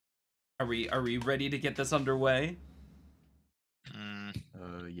Are we ready to get this underway?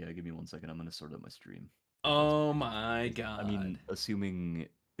 Yeah, give me 1 second. I'm gonna sort out my stream. Oh my I god. mean, assuming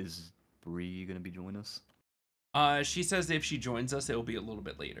is Bree gonna be joining us? She says if she joins us, it'll be a little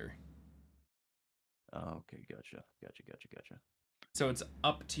bit later. Oh, okay, gotcha. So it's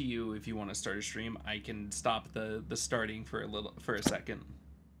up to you if you want to start a stream. I can stop the starting for a second.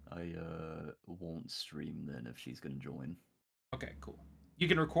 I won't stream then if she's gonna join. Okay, cool. You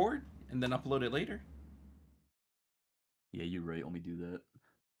can record and then upload it later. Yeah, you're right. Let me do that.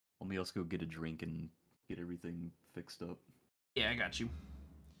 Let me also go get a drink and get everything fixed up. Yeah, I got you.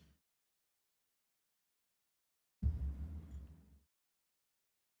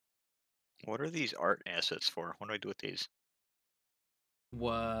 What are these art assets for? What do I do with these?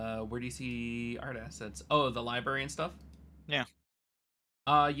 Where do you see art assets? Oh, the library and stuff? Yeah.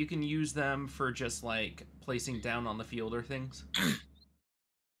 You can use them for just like placing down on the field or things.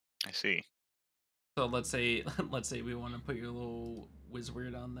 I see. So let's say we want to put your little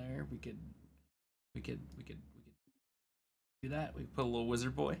wizard on there. We could do that. We could put a little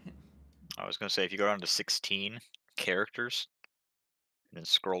wizard boy. I was gonna say if you go down to 16 characters and then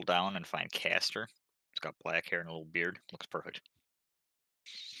scroll down and find caster. It's got black hair and a little beard. Looks perfect.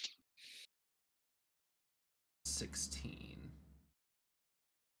 16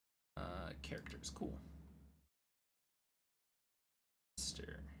 characters. Cool.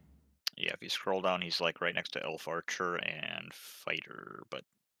 Master. Yeah, if you scroll down, he's like right next to elf archer and fighter. But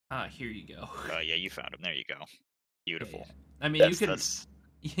Here you go. yeah, you found him. There you go. Beautiful. Yeah. I mean, you can. That's...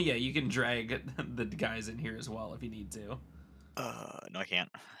 Yeah, you can drag the guys in here as well if you need to. No, I can't.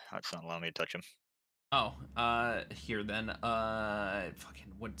 It's not allowing me to touch him. Oh, here then.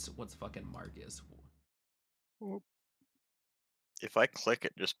 Fucking what's fucking Marcus? If I click,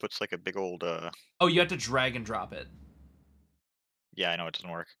 it just puts like a big old. Oh, you have to drag and drop it. Yeah, I know it doesn't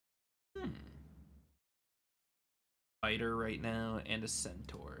work. Fighter right now and a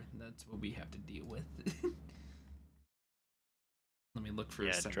centaur. That's what we have to deal with. Let me look for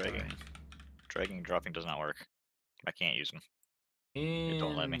a centaur. Dragging and dropping does not work. I can't use them.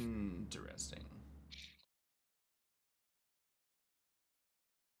 Don't let me. Interesting.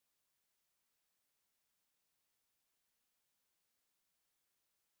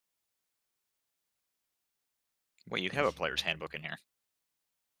 Wait, you have a player's handbook in here.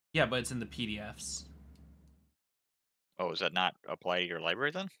 Yeah, but it's in the PDFs. Oh, does that not apply to your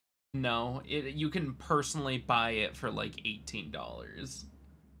library then? No, you can personally buy it for like $18. It's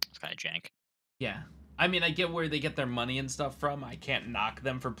kind of jank. Yeah. I mean, I get where they get their money and stuff from. I can't knock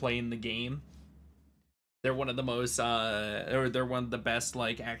them for playing the game. They're one of the most, or they're one of the best,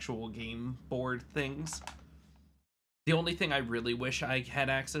 like, actual game board things. The only thing I really wish I had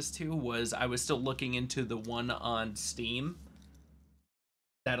access to was I was still looking into the one on Steam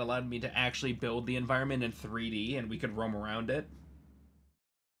that allowed me to actually build the environment in 3D and we could roam around it.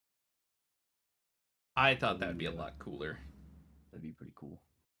 I thought that'd be a lot cooler. That'd be pretty cool.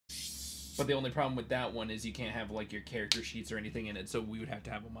 But the only problem with that one is you can't have like your character sheets or anything in it, so we would have to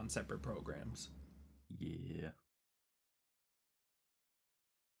have them on separate programs. Yeah.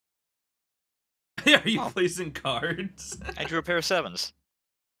 Are you placing cards? I drew a pair of 7s.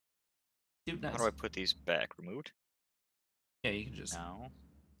 Dude, nice. How do I put these back? Removed? Yeah, you can just. No.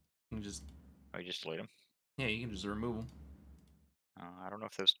 You can just. Oh, you just delete them? Yeah, you can just remove them. I don't know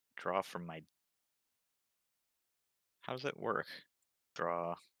if those draw from my. How does that work?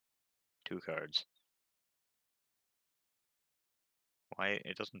 Draw 2 cards. Why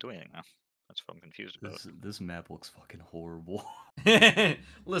it doesn't do anything now? That's what I'm confused about. This map looks fucking horrible.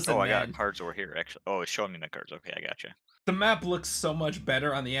 Listen, oh, I man. got cards over here. Actually, oh, it's showing me my cards. Okay, I gotcha. The map looks so much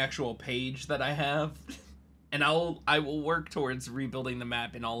better on the actual page that I have, and I will work towards rebuilding the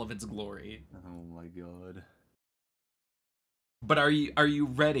map in all of its glory. Oh my god. But are you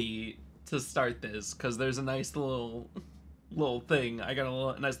ready to start this? Because there's a nice little thing. I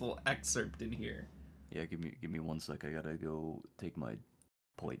got a nice little excerpt in here. Yeah, give me 1 sec. I gotta go take my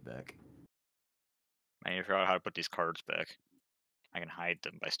plate back. I need to figure out how to put these cards back. I can hide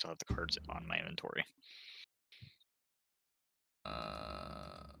them, but I still have the cards on my inventory.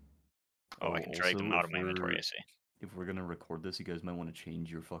 Oh, I can drag them out of my inventory, I see. If we're gonna record this, you guys might want to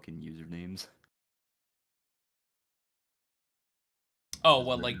change your fucking usernames. Oh,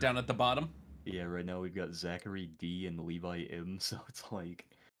 what, like down at the bottom? Yeah, right now we've got Zachary D and Levi M, so it's like...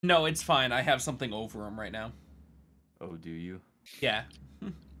 No, it's fine. I have something over them right now. Oh, do you? Yeah.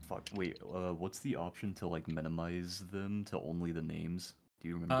 Fuck, wait, what's the option to, like, minimize them to only the names? Do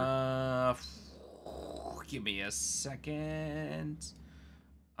you remember? Give me a second.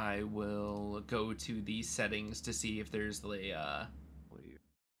 I will go to the settings to see if there's the, Wait.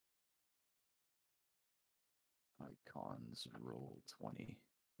 icons, roll 20.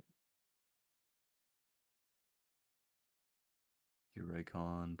 Gear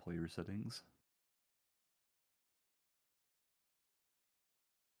icon, player settings.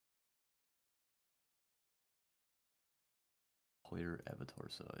 Player avatar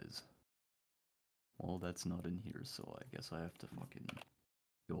size. Well, that's not in here, so I guess I have to fucking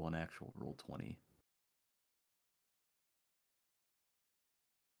go on actual roll 20.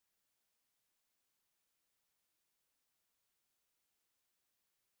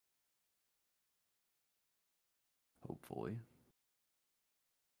 Hopefully.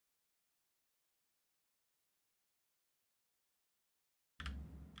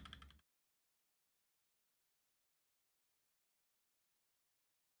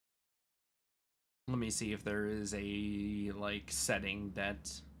 Let me see if there is a like setting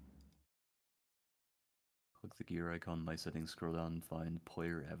that. Click the gear icon, my settings, scroll down and find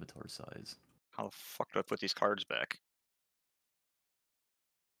player avatar size. How the fuck do I put these cards back?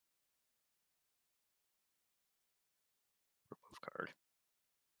 Remove card.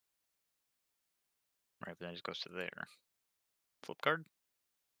 Right, but then it just goes to there. Flip card?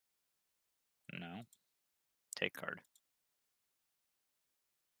 No. Take card.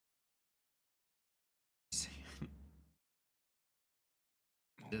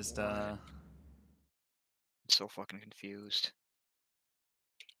 Just What? I'm so fucking confused.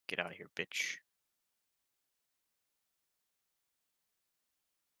 Get out of here, bitch.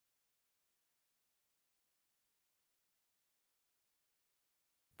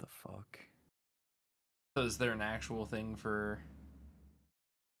 The fuck? So is there an actual thing for?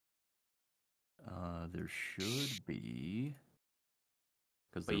 There should be.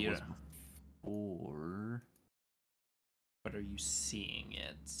 Because But there you was before. But are you seeing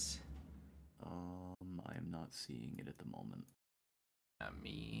it? I am not seeing it at the moment. Not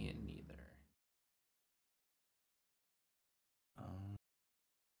me neither.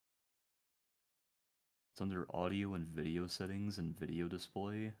 It's under audio and video settings and video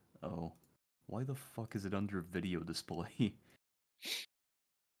display. Oh. Why the fuck is it under video display?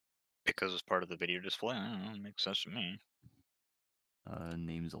 Because it's part of the video display. I don't know, it makes sense to me.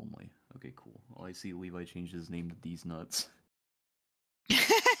 Names only. Okay, cool. Well, I see Levi changed his name to These Nuts.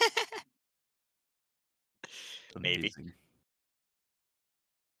 Maybe. Amazing.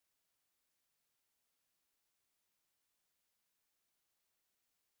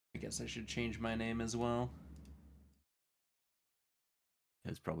 I guess I should change my name as well.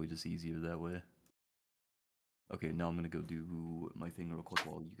 It's probably just easier that way. Okay, now I'm gonna go do my thing real quick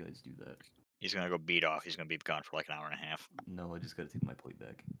while you guys do that. He's gonna go beat off. He's gonna be gone for like an hour and a half. No, I just gotta take my plate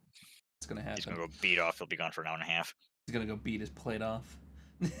back. It's gonna happen. He's gonna go beat off. He'll be gone for an hour and a half. He's gonna go beat his plate off.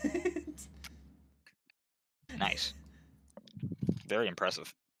 Nice. Very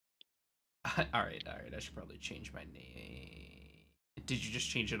impressive. All right. I should probably change my name. Did you just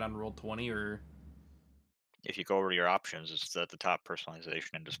change it on Roll20 or? If you go over to your options, it's at the top,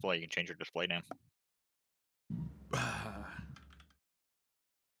 personalization and display. You can change your display name.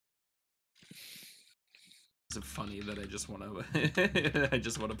 Is it funny that I just want to? I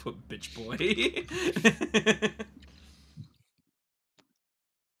just want to put bitch boy.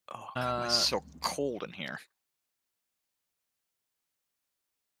 Oh, God, it's so cold in here.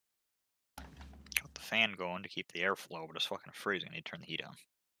 Got the fan going to keep the airflow, but it's fucking freezing. I need to turn the heat on.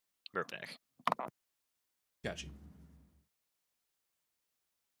 Be right back. Got you.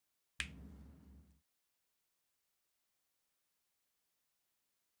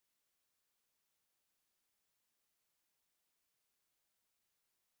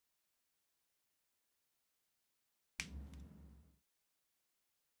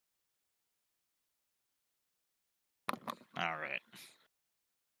 All right.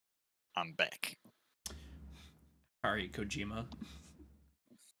 I'm back. All right, Kojima.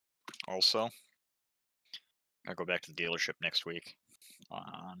 Also, I'll go back to the dealership next week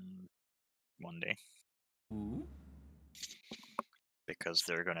on Monday. Ooh. Because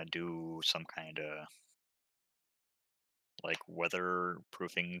they're gonna do some kind of like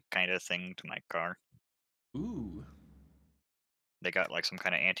weatherproofing kind of thing to my car. Ooh. They got like some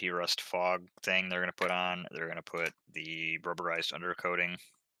kind of anti-rust fog thing they're gonna put on. They're gonna put the rubberized undercoating.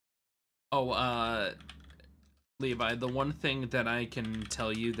 Oh, Levi, the one thing that I can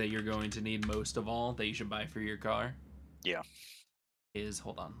tell you that you're going to need most of all that you should buy for your car. Yeah. Is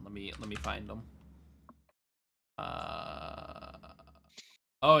hold on, let me find them.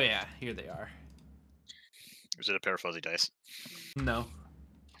 Oh yeah, here they are. Is it a pair of fuzzy dice? No.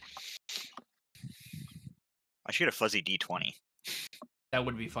 I should get a fuzzy D20. That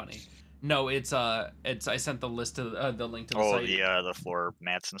would be funny. No, it's I sent the list to the link to the Oh, site. the floor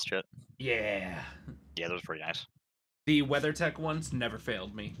mats and shit. Yeah. Yeah, those are pretty nice. The WeatherTech ones never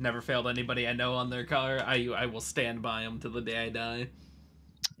failed me. Never failed anybody I know on their car. I will stand by them till the day I die.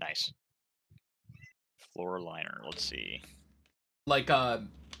 Nice. Floor liner. Let's see. Like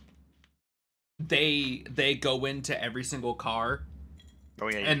they go into every single car. Oh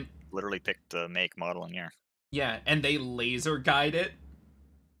yeah, and you literally picked the make, model, and year. yeah, and they laser guide it.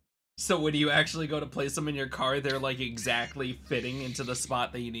 So when you actually go to place them in your car, they're like exactly fitting into the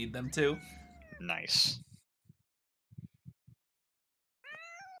spot that you need them to. Nice.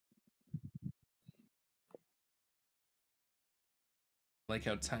 Like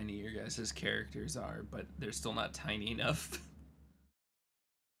how tiny your guys' characters are, but they're still not tiny enough.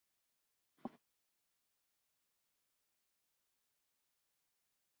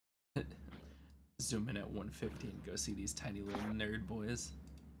 Zoom in at 150 and go see these tiny little nerd boys.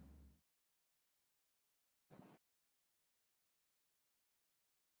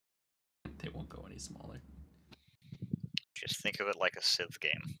 They won't go any smaller. Just think of it like a Civ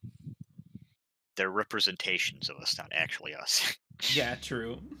game. They're representations of us, not actually us. Yeah,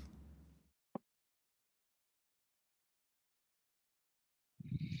 true.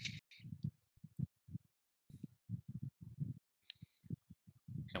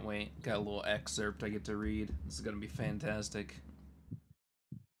 Can't wait. Got a little excerpt I get to read. This is gonna be fantastic.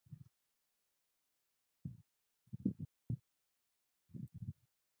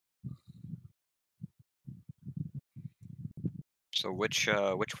 So which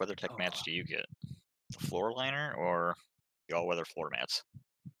WeatherTech mats do you get? The floor liner or the all-weather floor mats?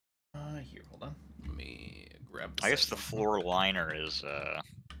 Here, hold on. Let me grab the I guess site the one. floor liner is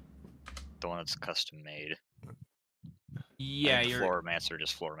the one that's custom made. Yeah, I think the floor mats are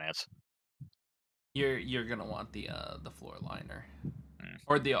just floor mats. you're gonna want the floor liner. Hmm.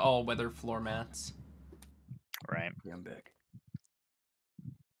 Or the all-weather floor mats. Right. Yeah, I'm back.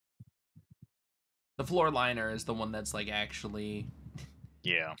 The floor liner is the one that's like actually,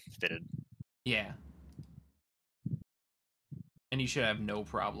 Yeah, fitted. yeah. And you should have no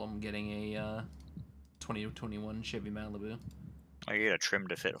problem getting a 2021 Chevy Malibu. I get a trim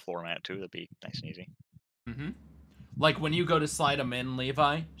to fit a floor mat too. That'd be nice and easy. Mm-hmm. Like when you go to slide them in,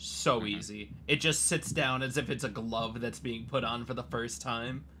 Levi, so Mhm. easy. It just sits down as if it's a glove that's being put on for the first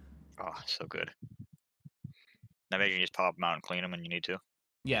time. Oh, so good. I imagine you just pop them out and clean them when you need to.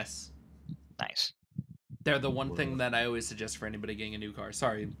 Yes. Nice. They're the one thing that I always suggest for anybody getting a new car.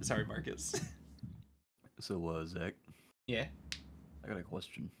 Sorry, Marcus. So, Zach, Yeah, I got a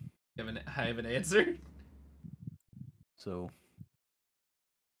question. I have an answer. So,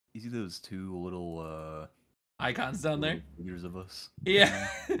 you see those two little Icons down there. figures of us? Yeah,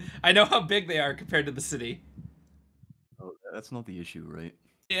 I know how big they are compared to the city. Oh, that's not the issue, right?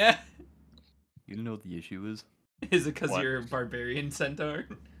 Yeah, You don't know what the issue is? is it because What? you're a barbarian centaur?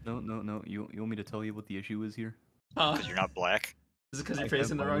 No. You want me to tell you what the issue is here? Huh? Because you're not black. Is it because you're I have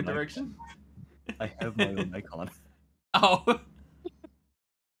facing the my wrong own icon. direction? I have my own icon. Oh.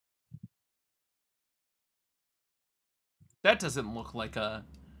 That doesn't look like a.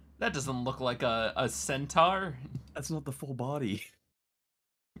 That doesn't look like a centaur. That's not the full body.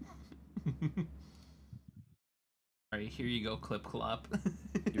 Alright, here you go, Clip Clop.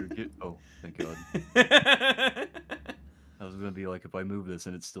 Oh, thank God. I was gonna be like, if I move this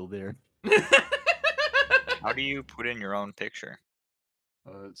and it's still there. How do you put in your own picture?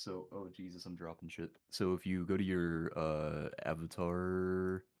 Oh Jesus, I'm dropping shit. So if you go to your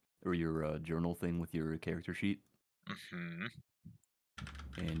avatar or your journal thing with your character sheet, Mm-hmm.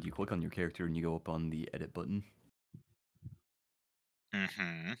 and you click on your character and you go up on the edit button,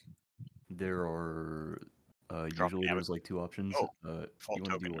 Mm-hmm. there are Drop usually an there's like two options. Oh, If Default you want to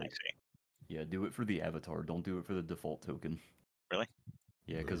token, do I like, see. yeah, do it for the avatar. Don't do it for the default token. Really?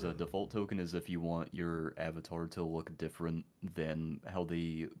 Yeah, because a default token is if you want your avatar to look different than how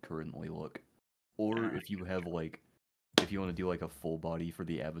they currently look. Or if you have like, if you want to do like a full body for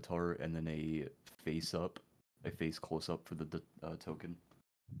the avatar and then a face close up for the token.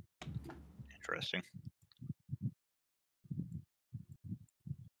 Interesting.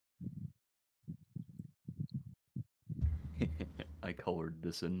 I colored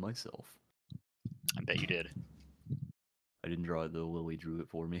this in myself. I bet you did. I didn't draw it though, Lily drew it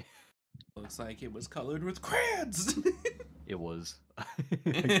for me. Looks like it was colored with crayons. It was.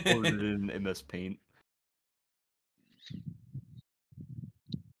 I colored it in MS Paint.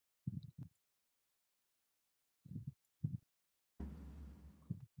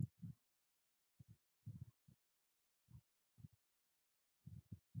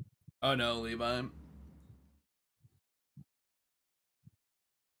 Oh no, Levi.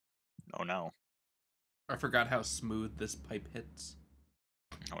 Oh no. I forgot how smooth this pipe hits.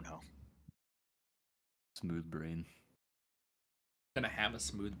 Oh no. Smooth brain. Gonna have a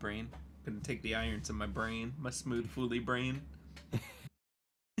smooth brain. Gonna take the irons in my brain, my smooth fooly brain.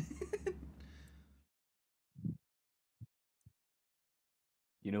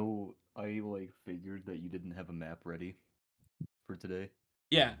 You know, I like figured that you didn't have a map ready for today,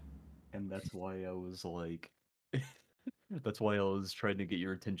 Yeah, and that's why I was like, that's why I was trying to get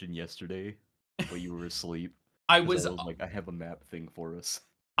your attention yesterday, but you were asleep. I Because was I was like, I have a map thing for us.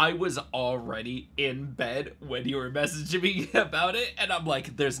 I was already in bed when you were messaging me about it, and I'm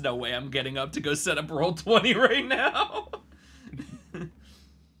like, there's no way I'm getting up to go set up Roll20 right now.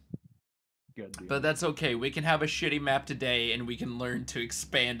 But that's okay. We can have a shitty map today, and we can learn to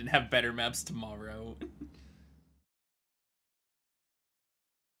expand and have better maps tomorrow.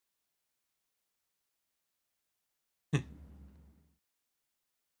 I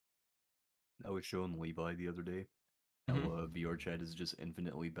was showing Levi the other day how VR chat is just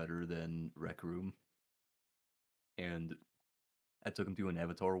infinitely better than Rec Room, and I took him to an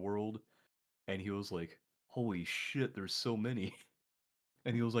Avatar world, and he was like, "Holy shit, there's so many!"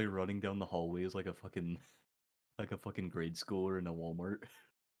 And he was like running down the hallways like a fucking grade schooler in a Walmart.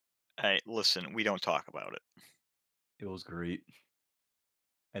 Hey, listen, we don't talk about it. It was great.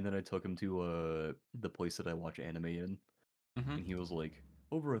 And then I took him to the place that I watch anime in, and he was like,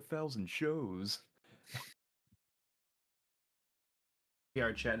 "Over 1,000 shows."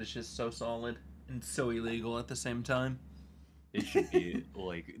 VR chat is just so solid and so illegal at the same time. It should be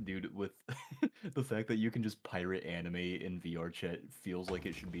like, dude, with the fact that you can just pirate anime in VR chat feels like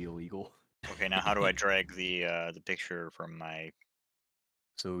it should be illegal. Okay, now how do I drag the picture from my?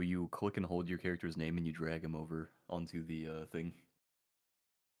 So you click and hold your character's name and you drag him over onto the thing.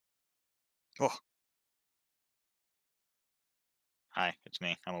 Oh, hi, it's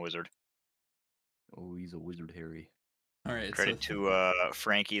me. I'm a wizard. Oh, he's a wizard, Harry. All right, Credit to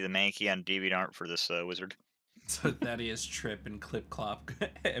Frankie the Mankey on DeviantArt for this wizard. so Thaddeus trip and Clip Clop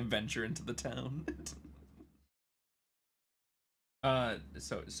adventure into the town.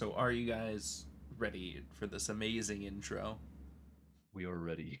 So are you guys ready for this amazing intro? We are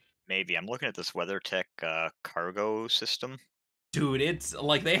ready. Maybe I'm looking at this WeatherTech cargo system. Dude, it's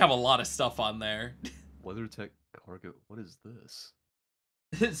like they have a lot of stuff on there. WeatherTech cargo. What is this?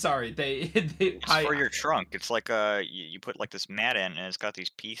 Sorry, It's for your trunk. It's like you put like this mat in, and it's got these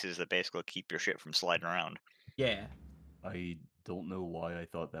pieces that basically keep your shit from sliding around. Yeah. I don't know why I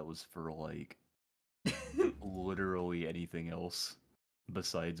thought that was for like literally anything else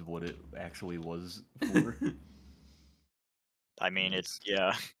besides what it actually was for. I mean, it's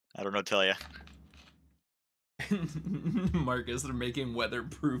yeah. I don't know, tell you. Marcus, they're making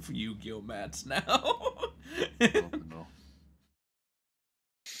weatherproof Yu-Gi-Oh mats now. Oh, no.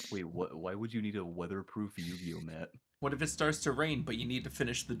 Wait, what? Why would you need a weatherproof Yu-Gi-Oh mat? What if it starts to rain, but you need to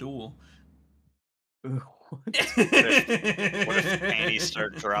finish the duel? What? What if panties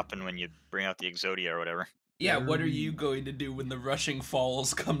start dropping when you bring out the Exodia or whatever? Yeah, what are you going to do when the rushing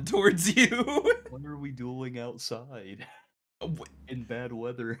falls come towards you? When are we dueling outside? In bad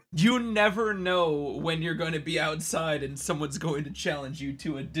weather. You never know when you're going to be outside and someone's going to challenge you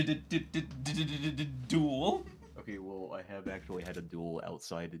to a duel. Okay, well, I have actually had a duel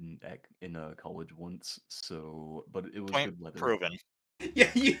outside in college once, so but it was Point good weather. proven. Yeah,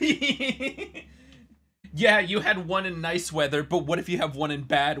 yeah, you had one in nice weather, but what if you have one in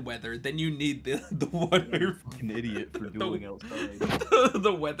bad weather? Then you need the weather. Fucking idiot for dueling outside.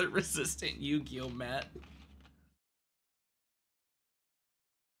 The weather resistant Yu-Gi-Oh mat.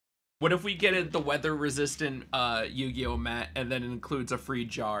 What if we get it the weather resistant Yu-Gi-Oh mat and then it includes a free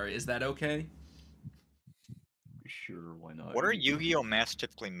jar? Is that okay? Sure, why not? What are Yu-Gi-Oh mats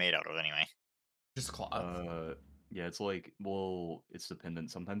typically made out of anyway? Just cloth. Yeah, it's like, well, it's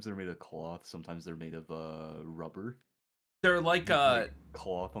dependent. Sometimes they're made of cloth, sometimes they're made of rubber. They're like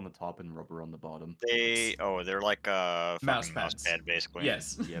cloth on the top and rubber on the bottom. They're like mouse mouse pad basically.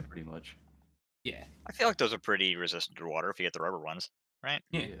 Yes. Yeah, pretty much. Yeah. I feel like those are pretty resistant to water if you get the rubber ones, right?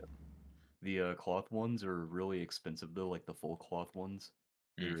 Yeah. The cloth ones are really expensive though, like the full cloth ones.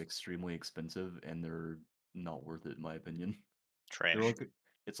 They're extremely expensive and they're not worth it in my opinion. Trash.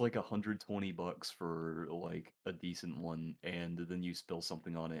 It's like $120 for like a decent one, and then you spill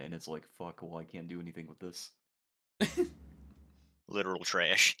something on it, and it's like, fuck, well, I can't do anything with this. Literal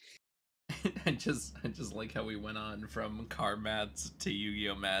trash. I just like how we went on from car mats to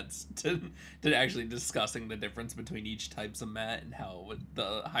Yu-Gi-Oh mats to actually discussing the difference between each types of mat and how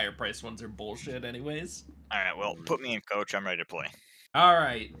the higher priced ones are bullshit anyways. Alright, well, put me in, coach. I'm ready to play.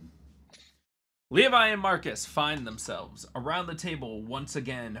 Alright. Levi and Marcus find themselves around the table once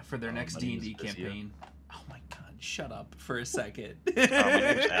again for their next D&D campaign. Oh my god, shut up for a second. My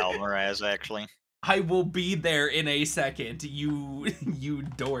name's Almaraz, actually. I will be there in a second, you you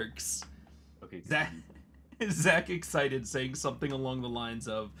dorks. Okay, Zach, continue. Zach excited, saying something along the lines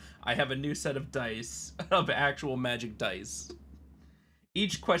of, I have a new set of dice, of actual magic dice.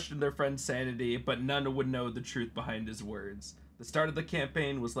 Each questioned their friend's sanity, but none would know the truth behind his words. The start of the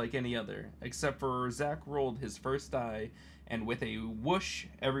campaign was like any other, except for Zach rolled his first die, and with a whoosh,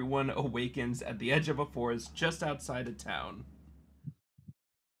 everyone awakens at the edge of a forest just outside of town.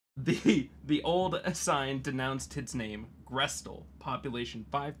 The old sign denounced its name, Grestel, population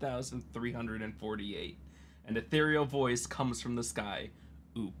 5,348. An ethereal voice comes from the sky.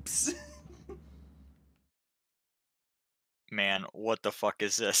 Oops. Man, what the fuck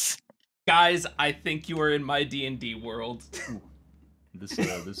is this? Guys, I think you are in my D&D world. This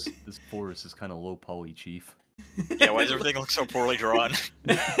forest is kind of low poly, Chief. Yeah, why does everything look so poorly drawn?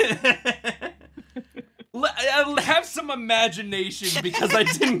 Have some imagination because I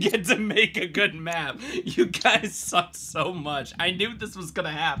didn't get to make a good map. You guys suck so much. I knew this was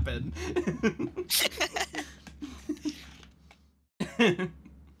gonna happen.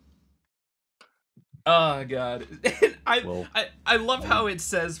 Oh god. I love how it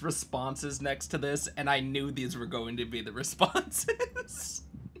says responses next to this, and I knew these were going to be the responses.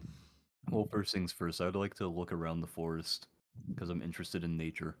 Well, first things first, I would like to look around the forest because I'm interested in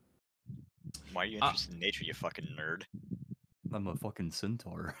nature. Why are you interested in nature, you fucking nerd? I'm a fucking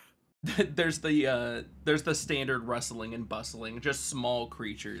centaur. There's the standard rustling and bustling, just small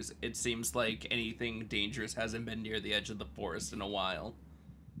creatures. It seems like anything dangerous hasn't been near the edge of the forest in a while.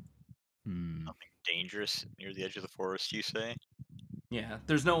 Nothing dangerous near the edge of the forest, you say? Yeah,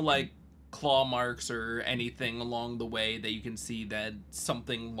 there's no like claw marks or anything along the way that you can see that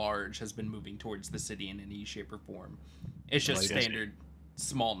something large has been moving towards the city in any shape or form. It's just standard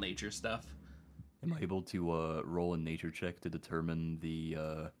small nature stuff. Am I able to roll a nature check to determine the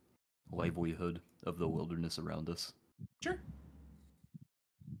livelihood of the wilderness around us? Sure.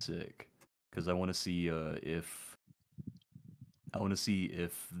 Sick. Because I want to see if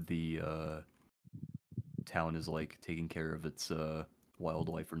the town is like taking care of its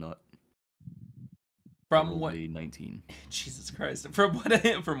wildlife or not. From what 19. Jesus Christ. From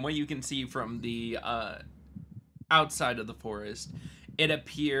what you can see from the outside of the forest, it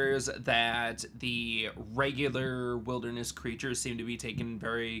appears that the regular wilderness creatures seem to be taken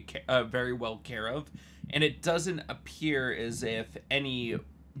very well care of, and it doesn't appear as if any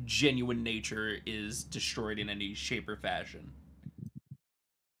genuine nature is destroyed in any shape or fashion.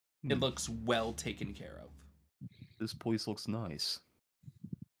 It looks well taken care of. This place looks nice.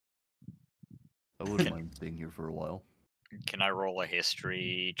 I wouldn't mind staying here for a while. Can I roll a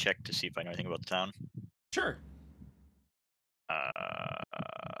history check to see if I know anything about the town? Sure.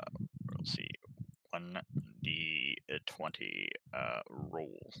 Let's see. 1d20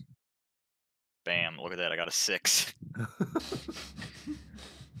 roll. Bam, look at that, I got a 6.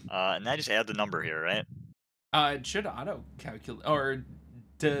 And I just add the number here, right? It should auto calculate, or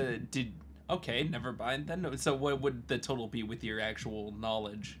did okay, never mind then. So what would the total be with your actual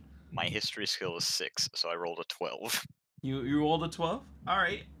knowledge? My history skill is 6, so I rolled a 12. You rolled a 12? All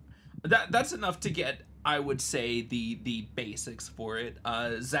right. That's enough to get, I would say, the basics for it.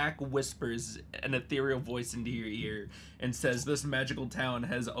 Zach whispers an ethereal voice into your ear and says, this magical town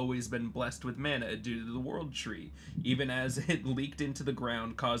has always been blessed with mana due to the world tree, even as it leaked into the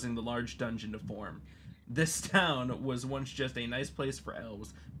ground, causing the large dungeon to form. This town was once just a nice place for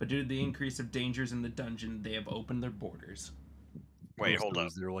elves, but due to the increase of dangers in the dungeon, they have opened their borders. Wait, hold up.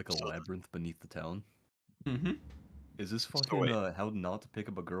 Is there like a labyrinth beneath the town? Mm-hmm. Is this fucking how not to pick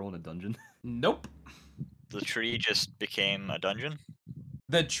up a girl in a dungeon? Nope. The tree just became a dungeon?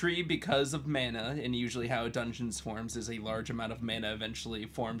 The tree, because of mana, and usually how dungeons forms is a large amount of mana eventually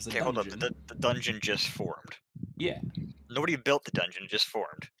forms a dungeon. Hold up. The dungeon just formed. Yeah. Nobody built the dungeon, it just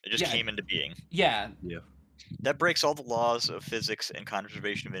formed. It just came into being. Yeah. Yeah. That breaks all the laws of physics and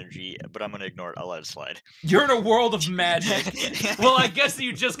conservation of energy, but I'm going to ignore it. I'll let it slide. You're in a world of magic. Well, I guess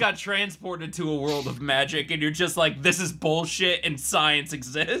you just got transported to a world of magic, and you're just like, this is bullshit, and science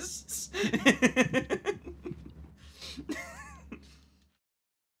exists.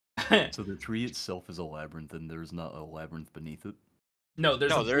 So the tree itself is a labyrinth, and there's not a labyrinth beneath it? No,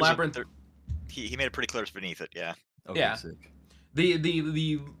 there's a labyrinth. He made it pretty clear it's beneath it, yeah. Okay, yeah. Sick.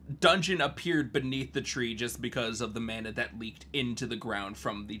 The dungeon appeared beneath the tree just because of the mana that leaked into the ground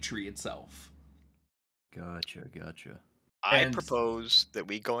from the tree itself. Gotcha. I propose that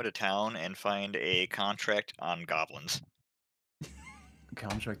we go into town and find a contract on goblins.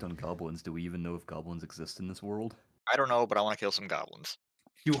 Contract on goblins? Do we even know if goblins exist in this world? I don't know, but I want to kill some goblins.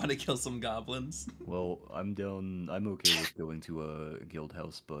 You want to kill some goblins? Well, I'm down. I'm okay with going to a guild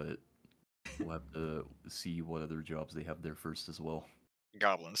house, but We'll have to see what other jobs they have there first as well.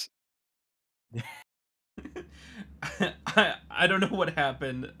 Goblins. I don't know what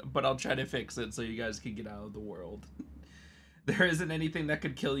happened, but I'll try to fix it so you guys can get out of the world. There isn't anything that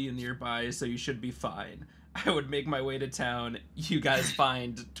could kill you nearby, so you should be fine. I would make my way to town. You guys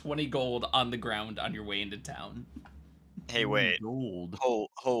find 20 gold on the ground on your way into town. Hey, wait. Gold.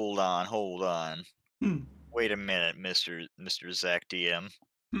 Hold on. Hmm. Wait a minute, Mr. Zach DM.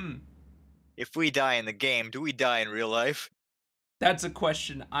 Hmm. If we die in the game, do we die in real life? That's a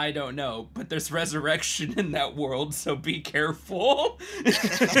question I don't know, but there's resurrection in that world, so be careful.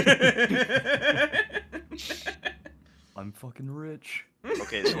 I'm fucking rich.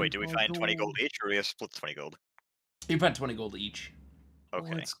 Okay, so wait, do we Oh, find 20 gold gold. each, or do we have to split the 20 gold? You find 20 gold each.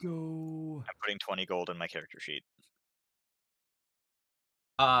 Okay, Let's go. I'm putting 20 gold in my character sheet.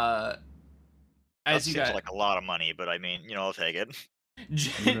 As That you seems got like a lot of money, but I mean, I'll take it.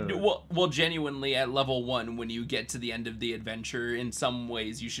 well, genuinely, at level 1, when you get to the end of the adventure, in some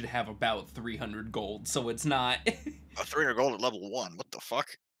ways you should have about 300 gold, so it's not. 300 gold at level 1. What the fuck?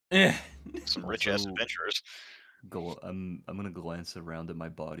 Some rich ass Also, adventurers. I'm gonna glance around at my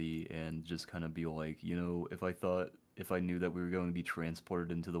body and just kind of be like, if I knew that we were going to be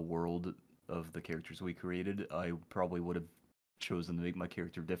transported into the world of the characters we created, I probably would have chosen to make my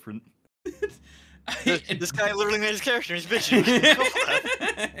character different. This guy literally made his character. He's bitching.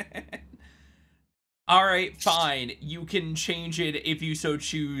 All right, fine. You can change it if you so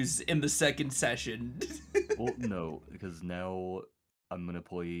choose in the second session. Well, no, because now I'm gonna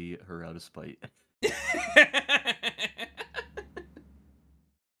play her out of spite.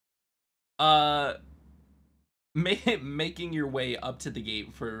 Making your way up to the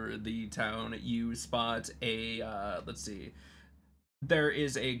gate for the town, you spot a let's see. There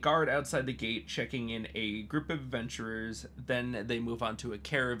is a guard outside the gate checking in a group of adventurers. Then they move on to a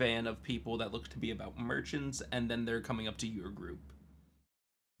caravan of people that look to be about merchants, and then they're coming up to your group.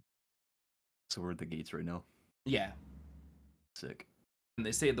 So we're at the gates right now. Yeah. Sick. And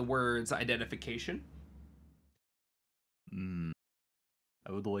they say the words identification. I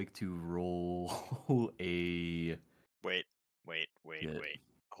would like to roll a. Wait. Yeah.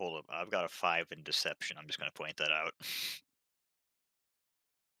 Hold up. I've got a 5 in deception. I'm just gonna point that out.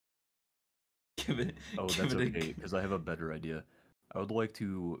 Oh, that's okay, because I have a better idea. I would like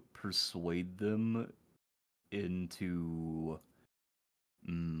to persuade them into.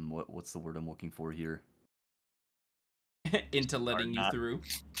 What's the word I'm looking for here? Into letting you through.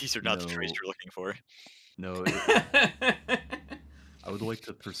 These are not the traits No. you're looking for. No, I would like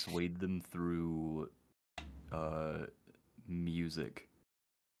to persuade them through music.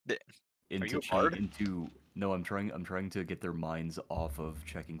 Are you a bard? No, I'm trying to get their minds off of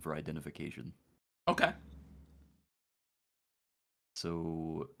checking for identification. Okay.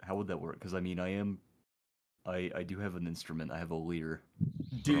 So how would that work? Because I mean, I do have an instrument. I have a lyre.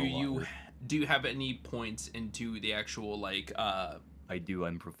 Do you have any points into the actual like I do.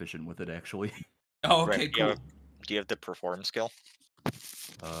 I'm proficient with it actually. Oh, okay, Right, cool. Do you have the perform skill?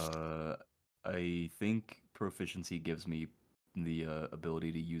 I think proficiency gives me the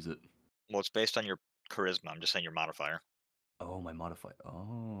ability to use it. Well, it's based on your charisma. I'm just saying your modifier. Oh, my modifier.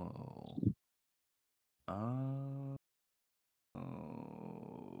 Oh.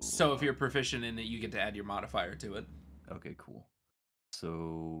 So if you're proficient in it, you get to add your modifier to it. Okay, cool.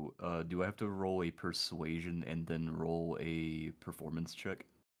 So, do I have to roll a persuasion and then roll a performance check?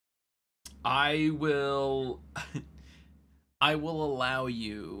 I will allow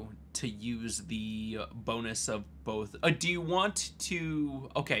you to use the bonus of both. Do you want to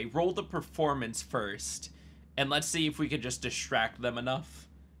roll the performance first, and let's see if we could just distract them enough.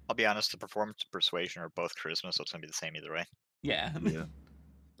 I'll be honest, the performance and persuasion are both charisma, so it's gonna be the same either way. Yeah. Yeah.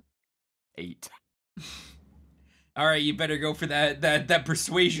 8. All right, you better go for that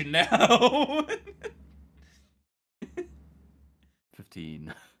persuasion now.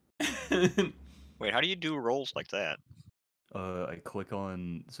 15. Wait, how do you do rolls like that? I click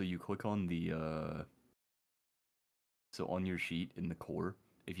on. So you click on the. So on your sheet in the core,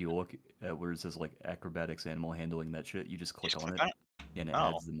 if you look at where it says like acrobatics, animal handling, that shit, you just click on it, and it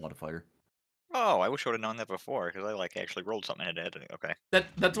adds the modifier. Oh, I wish I would have known that before, because I like actually rolled something and had to. Okay.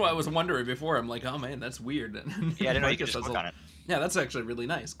 That's why I was wondering before. I'm like, oh man, that's weird. Yeah, I didn't know you could just click on it. Yeah, that's actually really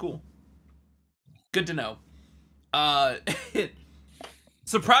nice. Cool. Good to know.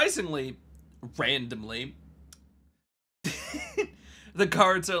 Surprisingly, randomly, the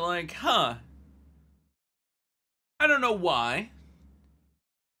cards are like, huh. I don't know why,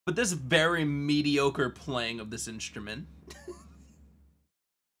 but this very mediocre playing of this instrument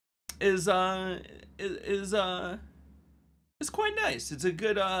is It's quite nice. It's a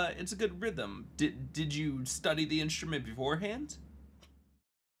good rhythm. Did you study the instrument beforehand?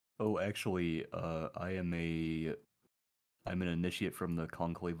 Oh, actually, I'm an initiate from the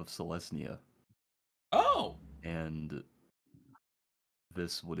Conclave of Celestia, Oh, and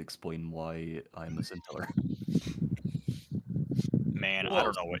this would explain why I'm a Centaur. Man, I well,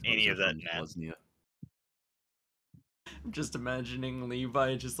 don't know what any Centaurs are of that from meant. Celestia. I'm just imagining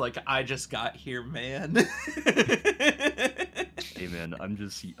Levi just like, I just got here, man. Hey man, I'm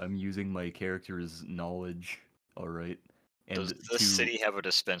using my character's knowledge, all right, Does and this to city have a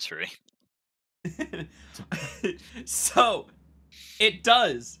dispensary? So, it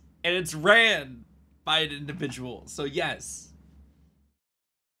does, and it's ran by an individual. So yes.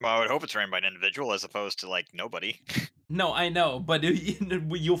 Well, I would hope it's ran by an individual as opposed to like nobody. No, I know, but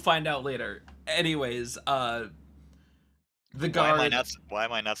you'll find out later. Anyways, the guard, Why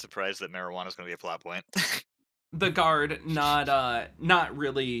am I not surprised that marijuana is going to be a plot point? not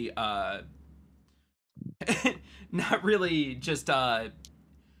really, not really just, God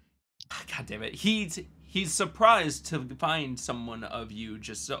damn it. He's surprised to find someone of you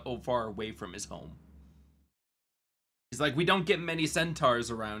just so far away from his home. He's like, we don't get many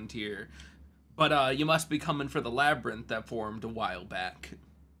centaurs around here, but you must be coming for the labyrinth that formed a while back.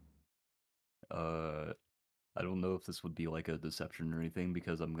 I don't know if this would be like a deception or anything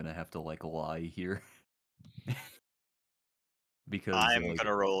because I'm gonna have to like lie here. Because I'm like,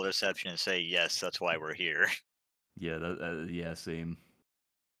 gonna roll a deception and say yes. That's why we're here. yeah, yeah, same.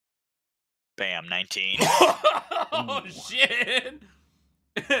 Bam, 19. Oh shit!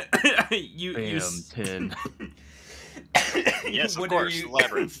 you Bam, 10. Yes, of What course, are the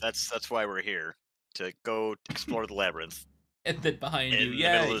labyrinth. That's why we're here, to go explore the labyrinth And then behind in you, the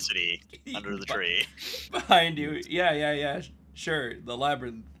yeah, middle of the city, under the tree. behind you, yeah, sure, the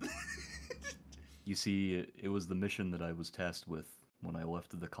labyrinth. You see, it was the mission that I was tasked with when I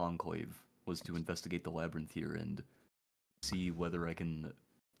left the Conclave, was to investigate the labyrinth here and see whether I can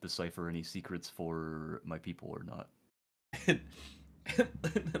decipher any secrets for my people or not.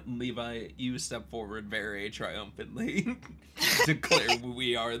 Levi, you step forward very triumphantly, declare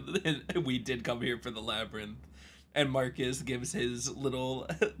we did come here for the labyrinth, and Marcus gives his little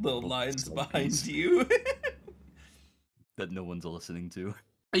lines behind you. That no one's listening to.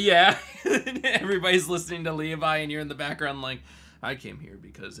 Yeah, everybody's listening to Levi, and you're in the background like, I came here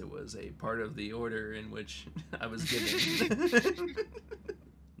because it was a part of the order in which I was given.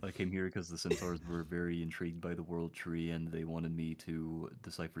 I came here because the Centaurs were very intrigued by the World Tree and they wanted me to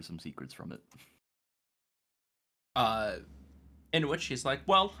decipher some secrets from it. In which she's like,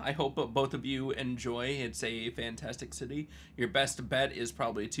 well, I hope both of you enjoy. It's a fantastic city. Your best bet is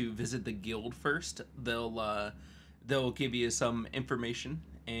probably to visit the guild first. They'll give you some information,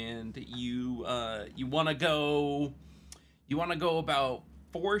 and you want to go about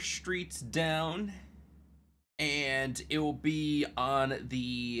 4 streets down, and it will be on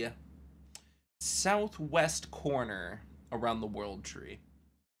the southwest corner around the World Tree.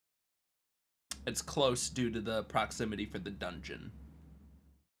 It's close due to the proximity for the dungeon.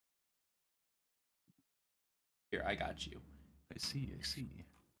 Here, I got you. I see.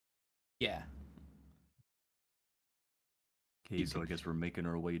 Yeah. Okay, so I guess we're making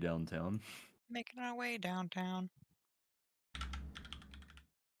our way downtown. Making our way downtown.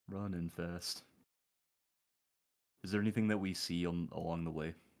 Running fast. Is there anything that we see along the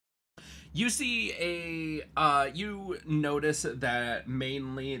way? You see you notice that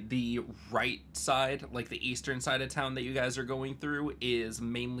mainly the right side, like the eastern side of town that you guys are going through, is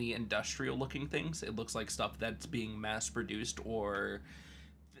mainly industrial looking things. It looks like stuff that's being mass produced or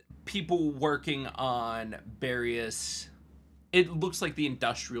people working on various. It looks like the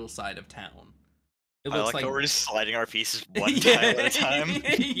industrial side of town. It I looks like like how we're just sliding our pieces one tile at a time.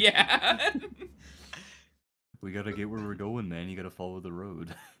 Yeah. We gotta get where we're going, man. You gotta follow the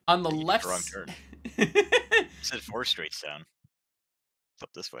road. On the You took left. the wrong turn. It said 4 streets down. It's up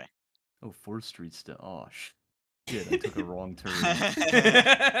this way. Oh, 4th Street's down. Oh, shit, I took a wrong turn.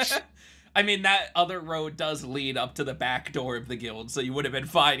 I mean, that other road does lead up to the back door of the guild, so you would have been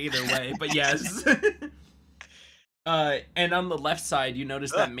fine either way, but yes. And on the left side, you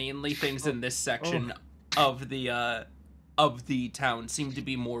notice that mainly things in this section of the town seem to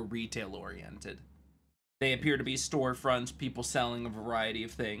be more retail oriented. They appear to be storefronts, people selling a variety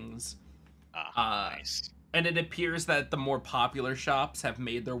of things. Nice. And it appears that the more popular shops have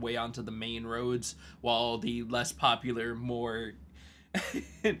made their way onto the main roads, while the less popular,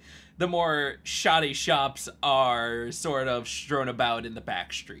 the more shoddy shops are sort of strewn about in the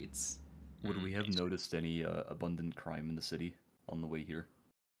back streets. Would we have noticed any abundant crime in the city on the way here?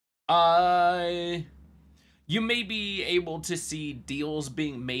 You may be able to see deals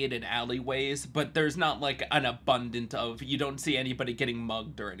being made in alleyways, but there's not like an abundant of. You don't see anybody getting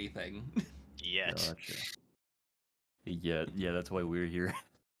mugged or anything. Yet. Gotcha. Yeah, that's why we're here.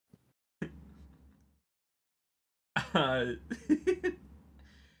 Uh,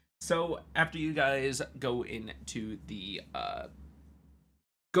 so after you guys go into the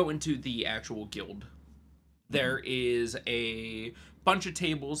actual guild, there is a bunch of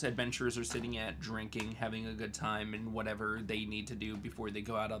tables adventurers are sitting at, drinking, having a good time, and whatever they need to do before they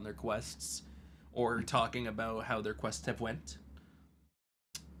go out on their quests, or talking about how their quests have went.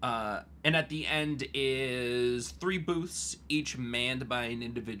 And at the end is 3 booths, each manned by an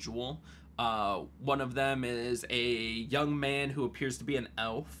individual. One of them is a young man who appears to be an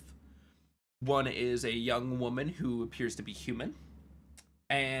elf. One is a young woman who appears to be human.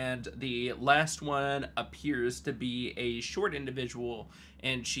 And the last one appears to be a short individual,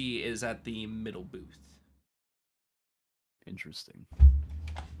 and she is at the middle booth. Interesting.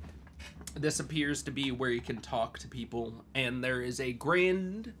 This appears to be where you can talk to people, and there is a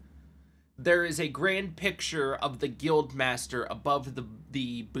grand picture of the guild master above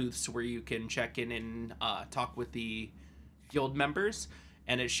the booths where you can check in and talk with the guild members.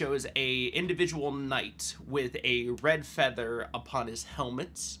 And it shows a individual knight with a red feather upon his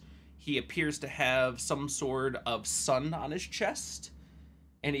helmet. He appears to have some sort of sun on his chest,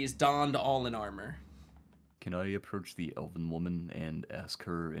 and he's donned all in armor. Can I approach the elven woman and ask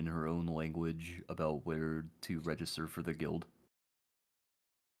her in her own language about where to register for the guild?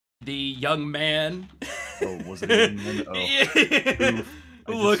 The young man. Oh, was it a young man? Oh.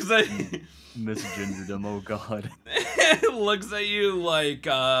 Oof. Looks at misgendered him, oh god. looks at you like,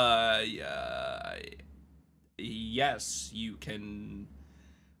 yeah, yes, you can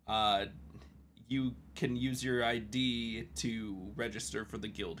use your ID to register for the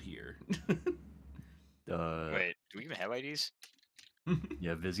guild here. Wait, do we even have IDs?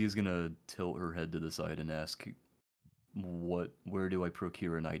 Yeah, Vizzy's gonna tilt her head to the side and ask, where do I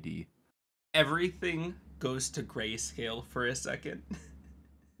procure an ID? Everything goes to grayscale for a second.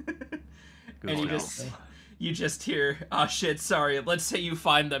 And you just hear, oh shit, sorry, let's say you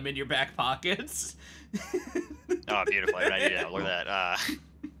find them in your back pockets. Oh, beautiful. I have an idea. Look at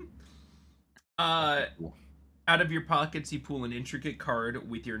that. Out of your pockets, you pull an intricate card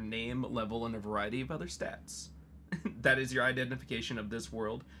with your name, level, and a variety of other stats. That is your identification of this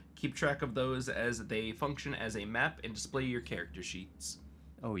world. Keep track of those as they function as a map and display your character sheets.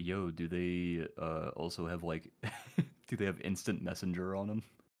 Oh, yo, do they also have, like, do they have instant messenger on them?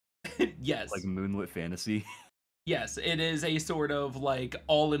 Yes. Like Moonlit Fantasy? Yes, it is a sort of, like,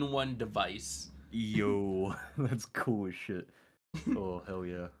 all-in-one device. Yo, that's cool as shit. Oh, hell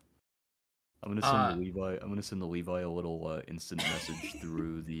yeah. I'm gonna send the Levi a little instant message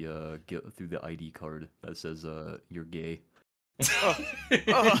through the ID card that says you're gay. Oh.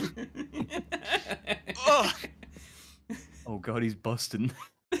 Oh. Oh. Oh god, he's busting.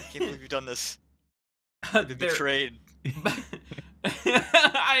 I can't believe you've done this. I've been betrayed.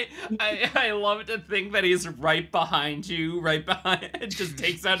 I love to think that he's right behind you, just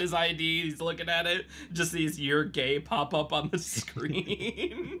takes out his ID, he's looking at it, just sees "you're gay" pop up on the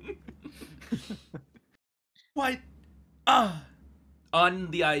screen. What?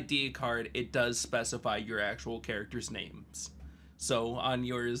 On the ID card, it does specify your actual character's names. So on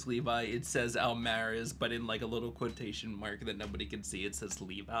yours, Levi, it says Almaris, but in like a little quotation mark that nobody can see, it says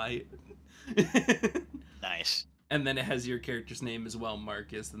Levi. Nice. And then it has your character's name as well,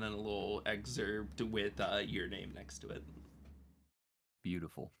 Marcus, and then a little excerpt with your name next to it.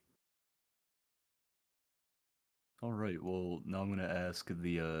 Beautiful. Alright, well, now I'm gonna ask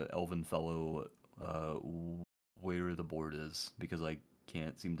the elven fellow where the board is, because I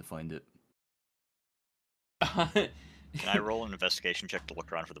can't seem to find it. Can I roll an investigation check to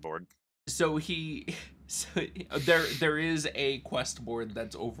look around for the board? So there is a quest board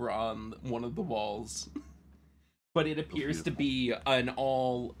that's over on one of the walls. But it appears to be an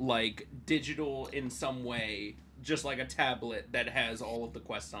all, like, digital in some way, just like a tablet that has all of the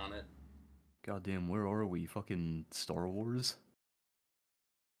quests on it. Goddamn, where are we? Fucking Star Wars?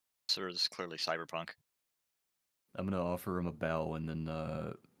 So this is clearly cyberpunk. I'm gonna offer him a bow and then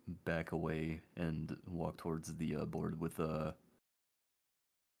back away and walk towards the board with the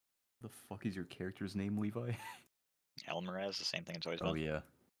fuck is your character's name, Levi? Almaraz, the same thing it's always been. Oh yeah.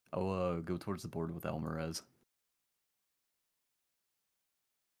 I'll go towards the board with Almaraz.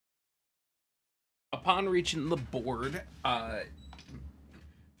 Upon reaching the board,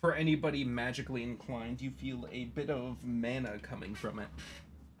 for anybody magically inclined, you feel a bit of mana coming from it.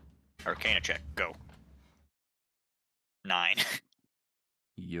 Arcana check, go. 9.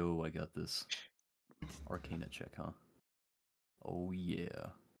 Yo, I got this. Arcana check, huh? Oh yeah.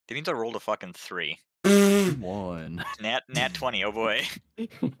 That means I rolled a fucking 3. 1. Nat 20, oh boy.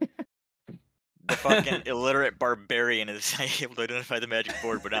 The fucking illiterate barbarian is able to identify the magic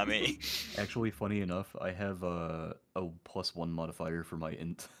board, but not me. Actually, funny enough, I have a +1 modifier for my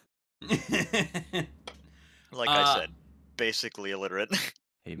int. Like I said, basically illiterate.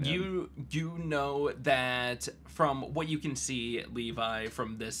 Hey man. You know that from what you can see, Levi,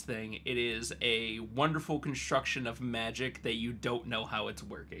 from this thing, it is a wonderful construction of magic that you don't know how it's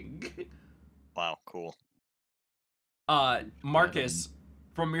working. Wow, cool. Marcus,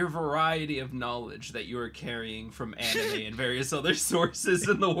 from your variety of knowledge that you are carrying from anime and various other sources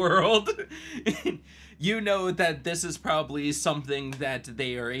in the world, you know that this is probably something that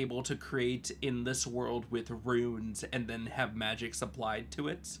they are able to create in this world with runes and then have magic supplied to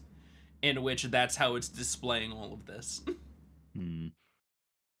it, in which that's how it's displaying all of this. Am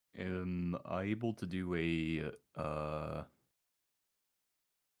I able to do a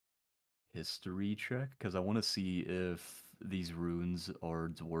history check? Because I want to see if these runes are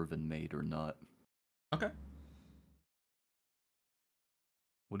dwarven made or not. Okay.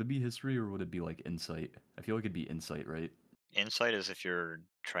 Would it be history or would it be like insight? I feel like it'd be insight, right? Insight is if you're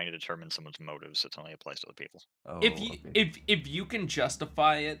trying to determine someone's motives. It only applies to other people. Oh, if you can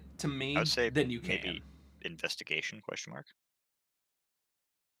justify it to me, I would say then you can. maybe investigation ?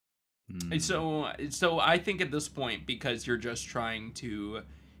 So I think at this point, because you're just trying to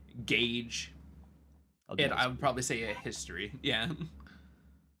gauge it, I would probably say a history. Yeah.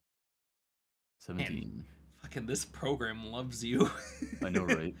 17. Man, fucking this program loves you. I know,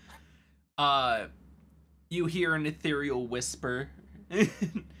 right? You hear an ethereal whisper.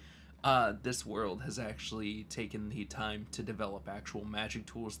 This world has actually taken the time to develop actual magic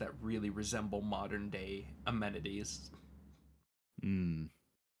tools that really resemble modern day amenities.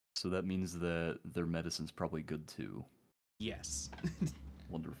 So that means that their medicine's probably good too. Yes.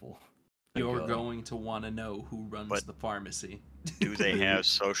 Wonderful. You're going to want to know who runs the pharmacy. Do they have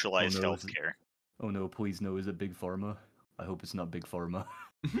socialized Oh, no, healthcare? Oh no, please no, is it Big Pharma? I hope it's not Big Pharma.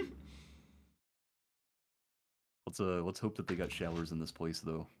 Let's hope that they got showers in this place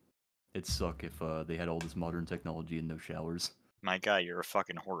though. It'd suck if they had all this modern technology and no showers. My guy, you're a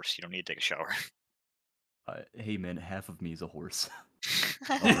fucking horse. You don't need to take a shower. Hey man, half of me is a horse.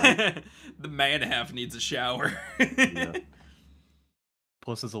 The man half needs a shower. Yeah.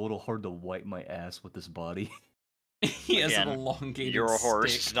 Plus, it's a little hard to wipe my ass with this body. He has an elongated You're a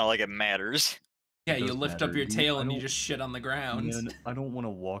horse. stick. It's not like it matters. Yeah, you lift up your tail and you don't- just shit on the ground. Man, I don't want to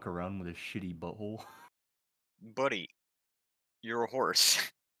walk around with a shitty butthole. Buddy, you're a horse.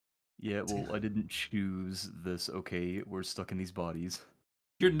 Yeah, well, I didn't choose this, okay? We're stuck in these bodies.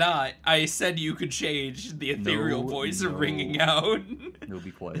 You're not. I said you could change the ethereal voice ringing out. No,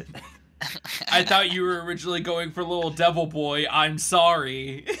 be quiet. I thought you were originally going for little devil boy. I'm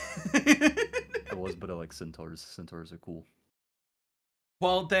sorry. I was, but I like centaurs. Centaurs are cool.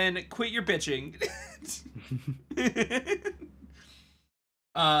 Well, then quit your bitching.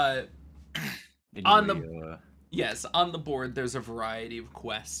 Anyway, Yes, on the board there's a variety of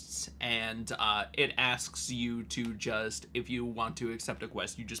quests, and it asks you to just, if you want to accept a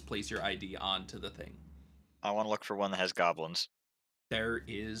quest, you just place your ID onto the thing. I want to look for one that has goblins. There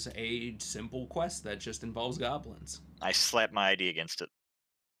is a simple quest that just involves goblins. I slap my ID against it.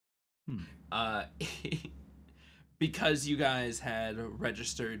 Because you guys had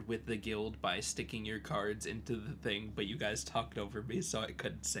registered with the guild by sticking your cards into the thing, but you guys talked over me, so I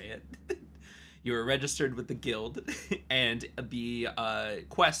couldn't say it. You were registered with the guild, and the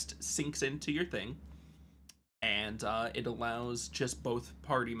quest syncs into your thing, and it allows just both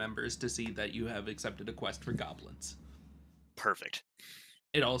party members to see that you have accepted a quest for goblins. Perfect.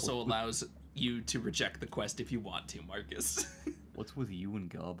 It also allows you to reject the quest if you want to, Marcus. What's with you and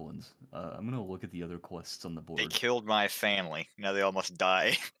goblins? I'm gonna look at the other quests on the board. They killed my family. Now they all must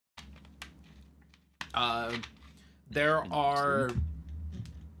die. There are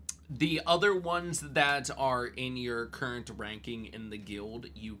the other ones that are in your current ranking in the guild.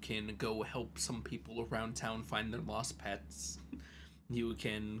 You can go help some people around town find their lost pets. You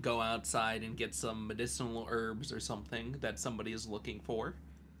can go outside and get some medicinal herbs or something that somebody is looking for.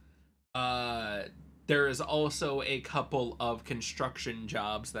 There is also a couple of construction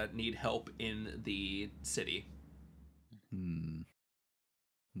jobs that need help in the city.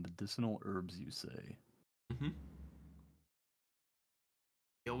 Medicinal herbs, you say?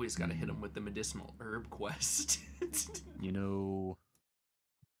 You always gotta hit them with the medicinal herb quest. You know,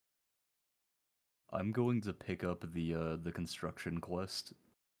 I'm going to pick up the construction quest,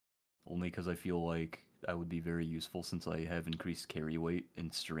 only because I feel like that would be very useful since I have increased carry weight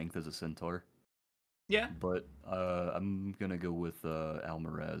and strength as a centaur. Yeah, but I'm gonna go with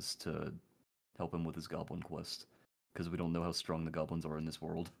Almaraz to help him with his goblin quest, because we don't know how strong the goblins are in this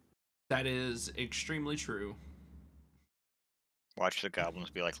world. that is extremely true. Watch the goblins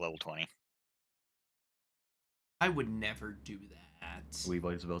be like level 20. I would never do that.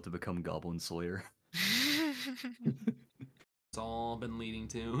 Levi's about to become Goblin Slayer. It's all been leading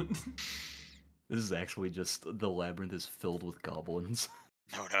to. This is actually just the labyrinth is filled with goblins.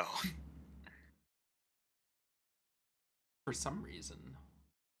 No, no. For some reason.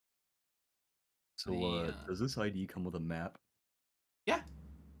 So, does this ID come with a map? Yeah.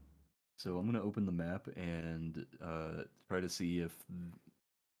 So I'm gonna open the map and try to see if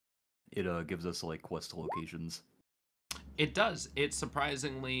it gives us like quest locations. It does. It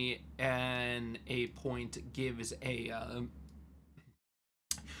surprisingly, and a point gives a.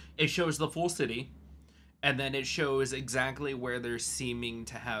 It shows the full city, and then it shows exactly where they're seeming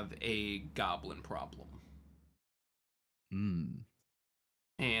to have a goblin problem. Hmm.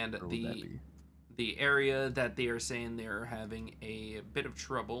 And Where would that be? the area that they are saying they're having a bit of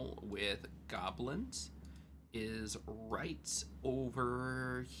trouble with goblins is right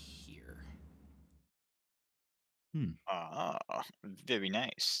over here. Ah, very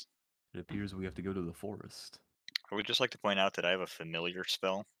nice. It appears we have to go to the forest. I would just like to point out that I have a familiar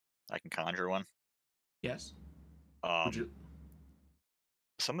spell. I can conjure one. Yes. Would Um, you?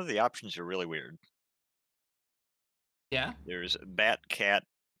 some of the options are really weird. Yeah. There's bat, cat,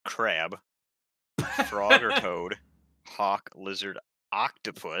 crab, frog or toad, hawk, lizard,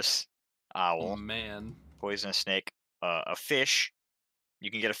 octopus, Oh owl, man. poisonous snake, a fish.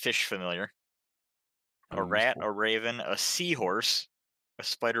 You can get a fish familiar. How A rat, useful. a raven, a seahorse, a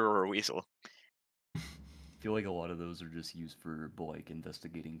spider, or a weasel. I feel like a lot of those are just used for like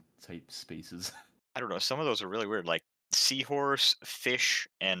investigating type spaces. I don't know. Some of those are really weird, like seahorse, fish,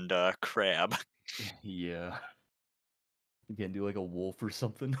 and crab. Yeah. You can't do like a wolf or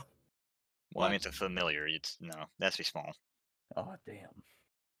something. Well, I mean, What? it's a familiar. It's no, that's be small. Oh damn.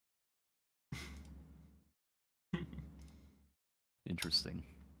 Interesting.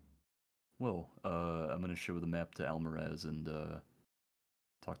 Well, I'm gonna show the map to Almaraz and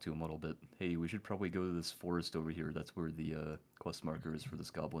talk to him a little bit. Hey, we should probably go to this forest over here. That's where the quest marker is for this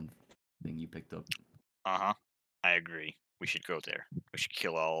goblin thing you picked up. Uh-huh. I agree. We should go there. We should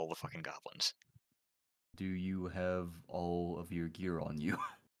kill all the fucking goblins. Do you have all of your gear on you?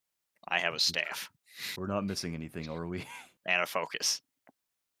 I have a staff We're not missing anything, are we? and a focus.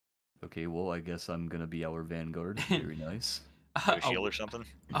 Okay, well, I guess I'm gonna be our vanguard. Very nice. Do a shield or something?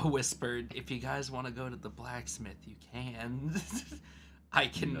 I whispered, if you guys want to go to the blacksmith, you can. I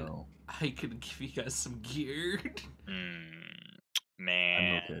can No, I can give you guys some gear. Hmm. I'm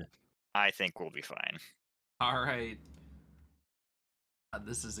Man, okay. I think we'll be fine. All right.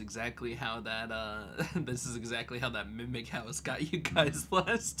 This is exactly how that this is exactly how that mimic house got you guys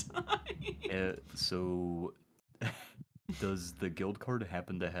last time. So, does the guild card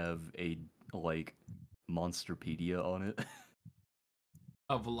happen to have a like Monsterpedia on it?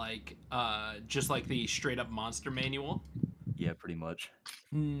 Of like just like the straight up monster manual. Yeah, pretty much.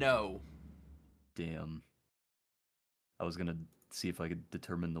 No. Damn. I was gonna see if I could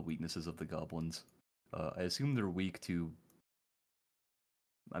determine the weaknesses of the goblins. I assume they're weak to.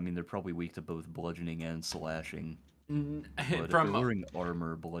 I mean, they're probably weak to both bludgeoning and slashing. But if they're wearing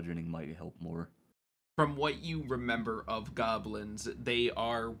armor, bludgeoning might help more. From what you remember of goblins, they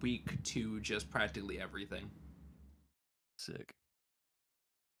are weak to just practically everything. Sick.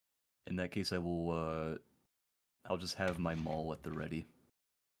 In that case, I'll just have my maul at the ready.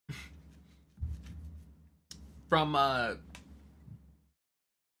 From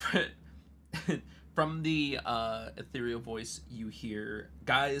from the ethereal voice you hear,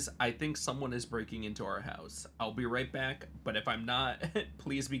 guys, I think someone is breaking into our house. I'll be right back, but if I'm not,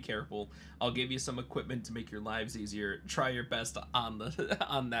 please be careful. I'll give you some equipment to make your lives easier. Try your best on the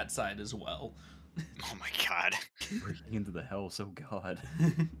on that side as well. Oh my god. Breaking into the house, oh god.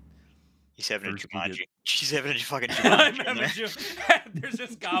 He's having a First we get- Jumanji. She's having a fucking I'm Jumanji in having there. There's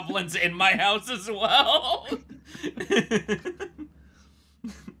just goblins in my house as well.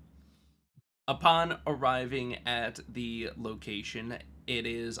 Upon arriving at the location, it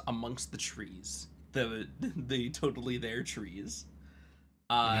is amongst the trees. The totally there trees.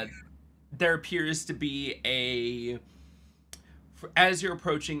 There appears to be as you're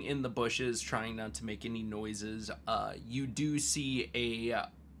approaching in the bushes, trying not to make any noises, you do see a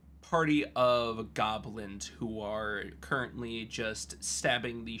party of goblins who are currently just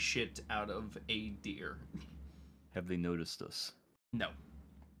stabbing the shit out of a deer. Have they noticed us? No.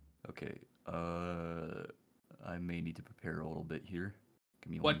 Okay. I may need to prepare a little bit here.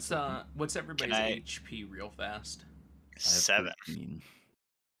 Give me one second. What's everybody's I- HP real fast? I have 7. 13.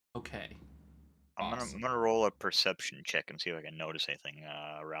 Okay. I'm Awesome. gonna roll a perception check and see if I can notice anything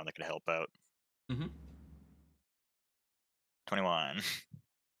around that could help out. Mm-hmm. 21.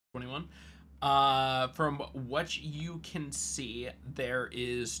 21. From what you can see, there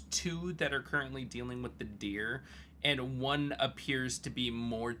is 2 that are currently dealing with the deer, and 1 appears to be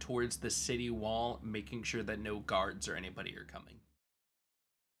more towards the city wall, making sure that no guards or anybody are coming.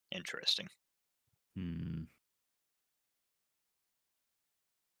 Interesting. Hmm.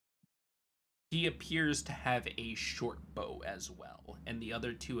 He appears to have a short bow as well, and the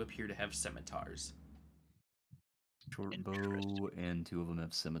other 2 appear to have scimitars. Short bow, Interesting. and 2 of them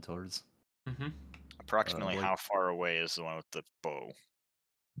have scimitars. Mm-hmm. Approximately like- how far away is the one with the bow?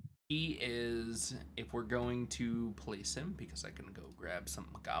 He is, if we're going to place him, because I can go grab some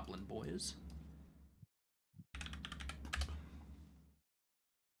goblin boys.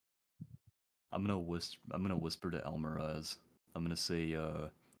 I'm gonna whisper to Almaraz. I'm gonna say,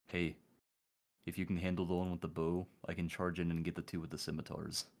 hey, if you can handle the one with the bow, I can charge in and get the 2 with the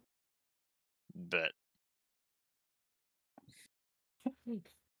scimitars. Bet.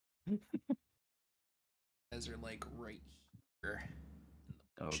 Guys are like right here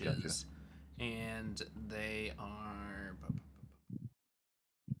in Oh, the gotcha. bushes, and they are.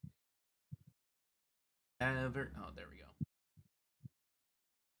 Oh, there we go.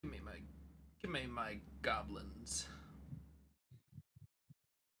 Give me my goblins.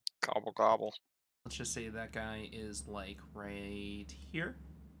 Gobble gobble. Let's just say that guy is like right here.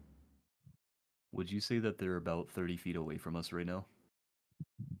 Would you say that they're about 30 feet away from us right now?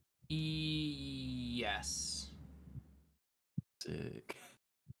 Yes. Sick.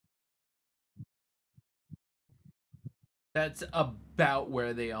 That's about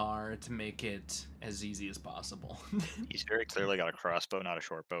where they are to make it as easy as possible. He's very clearly got a crossbow, not a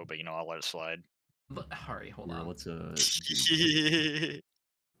short bow, but I'll let it slide. Alright, hold Here, on. let's Oh, you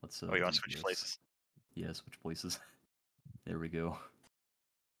want you want to to switch places? Yeah, switch places. There we go.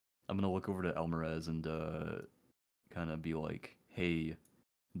 I'm gonna look over to Almaraz and kind of be like, "Hey,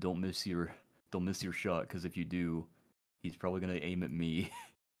 don't miss your shot, because if you do, he's probably gonna aim at me."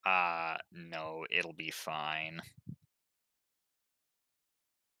 No, it'll be fine.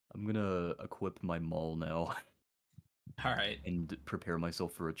 I'm gonna equip my maul now Alright. and prepare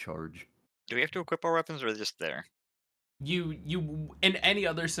myself for a charge. Do we have to equip our weapons, or are they just there? You in any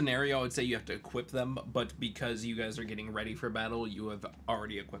other scenario I would say you have to equip them, but because you guys are getting ready for battle, you have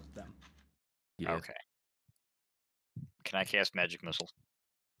already equipped them. Yeah. Okay. Can I cast magic missile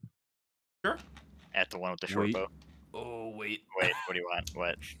Sure. at the one with the short Wait. bow? Oh wait. Wait, what do you want?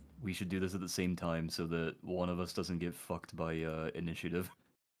 What? We should do this at the same time so that one of us doesn't get fucked by initiative.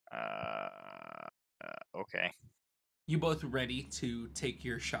 Okay. You both ready to take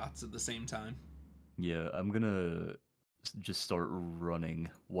your shots at the same time? Yeah, I'm gonna just start running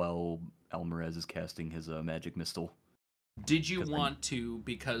while Almaraz is casting his magic missile. Did you 'Cause want to,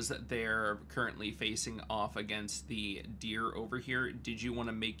 because they're currently facing off against the deer over here, did you want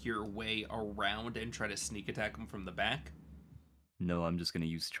to make your way around and try to sneak attack them from the back? No, I'm just gonna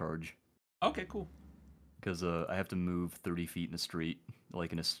use charge. Okay, cool. Because I have to move 30 feet in a straight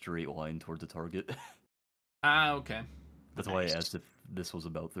line towards the target. Ah, okay. That's why I Nice. asked if this was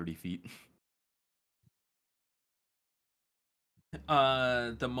about 30 feet.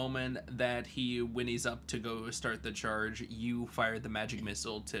 The moment that he whinnies up to go start the charge, you fire the magic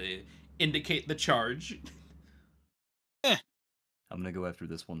missile to indicate the charge. I'm gonna go after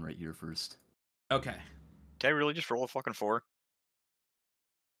this one right here first. Okay. Did I really just roll a fucking 4?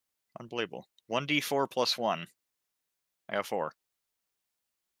 Unbelievable. 1d4 plus 1. I got 4.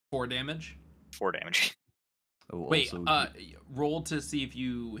 4 damage. 4 damage. Oh, Wait, also, roll to see if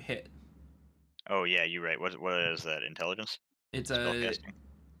you hit. Oh yeah, you're right. What is that? Intelligence? It's a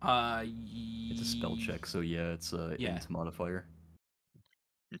Spellcasting? it's a spell check, so yeah, it's yeah. int modifier.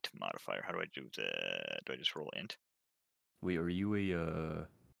 Int modifier. How do I do that? Do I just roll int? Wait, are you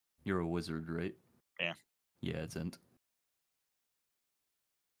you're a wizard, right? Yeah. Yeah, it's int.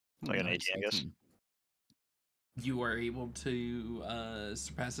 So I got an 18, I guess. 18. You are able to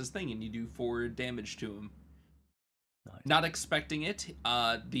surpass this thing, and you do 4 damage to him. Nice. Not expecting it.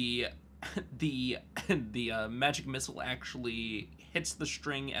 The the magic missile actually hits the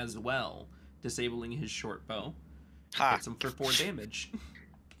string as well, disabling his short bow. Ha! Hits him for 4 damage.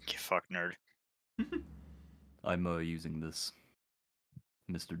 You fuck nerd. I'm using this,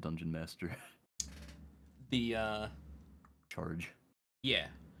 Mr. Dungeon Master. The Charge. yeah.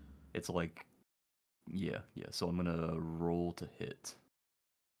 It's like, yeah. So I'm gonna roll to hit.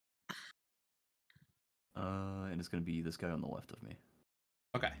 And it's gonna be this guy on the left of me.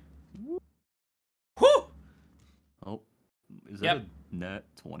 Okay. Whew! Oh, is that Yep. a nat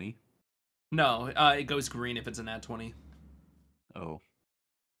 20? No, it goes green if it's a nat 20. Oh.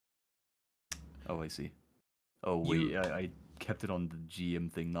 Oh, I see. Oh, wait, You- I kept it on the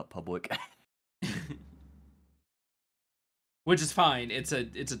GM thing, not public. Which is fine. It's a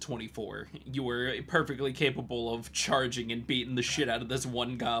 24. You were perfectly capable of charging and beating the shit out of this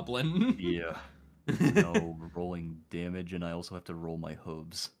one goblin. Yeah. No, rolling damage, and I also have to roll my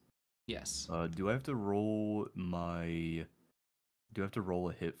hooves. Yes. Do I have to roll my... Do I have to roll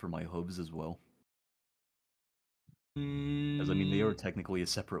a hit for my hooves as well? Because, I mean, they are technically a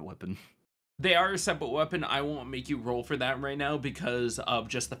separate weapon. They are a separate weapon. I won't make you roll for that right now because of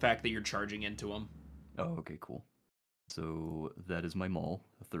just the fact that you're charging into them. Oh, okay, cool. So, that is my maul,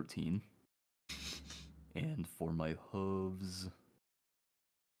 a 13. And for my hooves...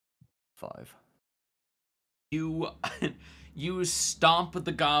 5. You stomp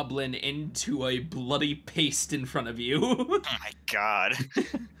the goblin into a bloody paste in front of you. Oh my god.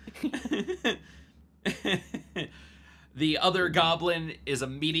 The other goblin is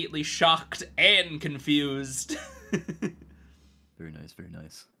immediately shocked and confused. Very nice, very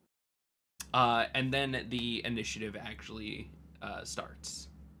nice. And then the initiative actually starts.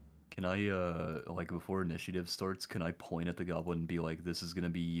 Can I, like, before initiative starts, can I point at the goblin and be like, this is gonna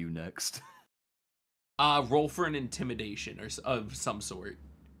be you next? Roll for an intimidation or of some sort.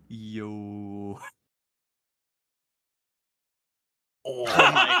 Yo. Oh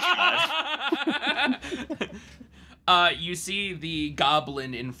my god. You see the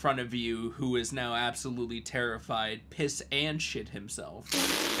goblin in front of you, who is now absolutely terrified, piss and shit himself.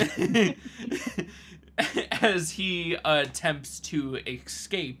 As he attempts to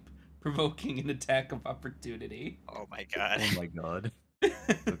escape, provoking an attack of opportunity. Oh my god. Oh my god.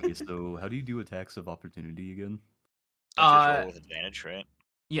 Okay, so how do you do attacks of opportunity again? Just roll with advantage, right?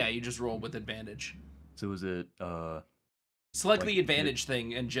 Yeah, you just roll with advantage. So is it, Select like, the advantage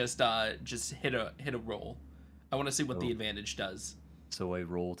thing and just hit a roll. I want to see what the advantage does. so I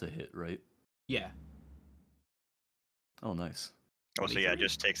roll to hit, right? Yeah. Oh, nice. Oh, so yeah, it 23?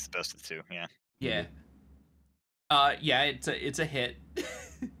 just takes the best of the two, yeah. Yeah. Yeah, it's a hit.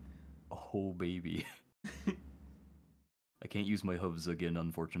 Oh, baby. I can't use my hooves again,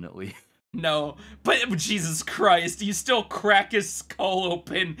 unfortunately. No, but Jesus Christ, you still crack his skull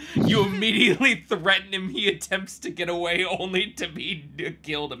open. You immediately threaten him. He attempts to get away, only to be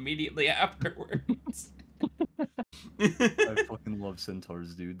killed immediately afterwards. I fucking love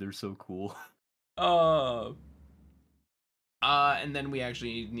centaurs, dude. They're so cool. And then we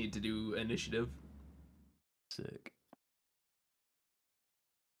actually need to do initiative. Sick.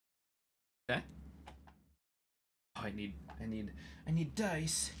 Okay. Oh, I need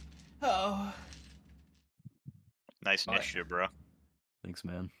dice. Oh. Nice initiative, bro. Thanks,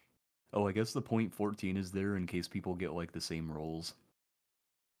 man. Oh, I guess the point 14 is there in case people get, like, the same rolls.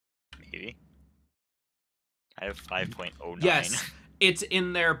 Maybe. I have 5.09. Yes, it's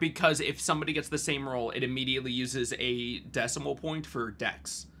in there because if somebody gets the same roll, it immediately uses a decimal point for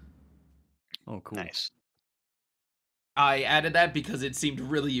dex. Oh, cool. Nice. I added that because it seemed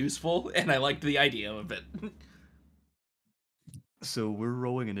really useful, and I liked the idea of it. So we're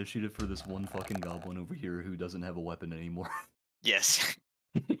rolling initiative for this one fucking goblin over here who doesn't have a weapon anymore. Yes.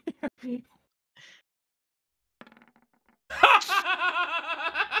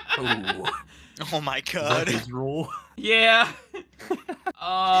 Oh. Oh my Is that god. his roll? Yeah. That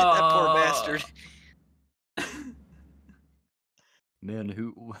poor bastard. Man,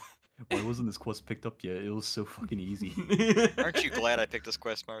 why wasn't this quest picked up yet? It was so fucking easy. Aren't you glad I picked this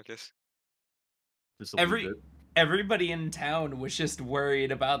quest, Marcus? Just a little bit. Everybody in town was just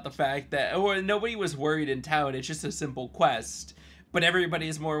worried about the fact that, or nobody was worried in town. It's just a simple quest. But everybody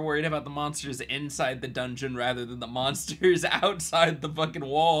is more worried about the monsters inside the dungeon rather than the monsters outside the fucking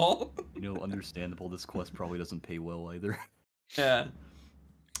wall. You know, understandable. This quest probably doesn't pay well either. Yeah.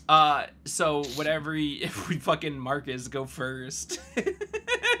 So whatever if we fucking Marcus go first. Oh,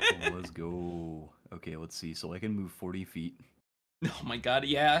 let's go. Okay, let's see. So I can move 40 feet. Oh my god,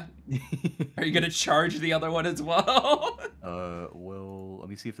 yeah. Are you gonna charge the other one as well? Well, let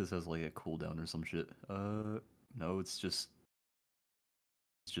me see if this has like a cooldown or some shit. No, it's just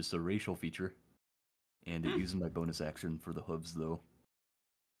a racial feature. And it uses my bonus action for the hooves though.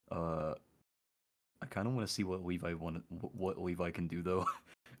 I kind of want to see what Levi can do though.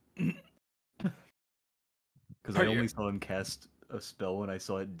 Because I only saw him cast a spell and I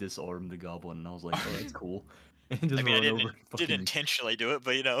saw it disarm the goblin and I was like, oh, that's cool. And just I mean, I run didn't, over fucking... didn't intentionally do it,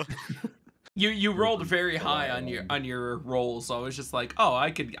 but you know. You rolled very high on your roll, so I was just like, oh,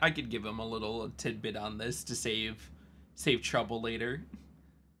 I could give him a little tidbit on this to save trouble later.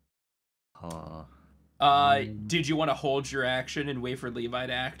 Huh. Did you want to hold your action and wait for Levi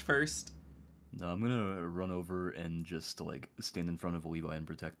to act first? No, I'm gonna run over and just like stand in front of Levi and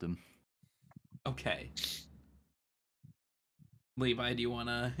protect him. Okay. Levi, do you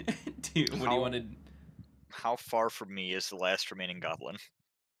wanna what do you wanna How far from me is the last remaining goblin?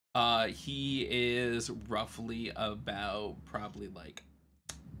 he is roughly about probably like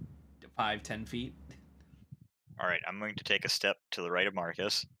 5-10 feet. Alright, I'm going to take a step to the right of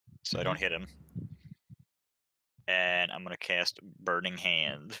Marcus, so I don't Mm-hmm. hit him. And I'm gonna cast Burning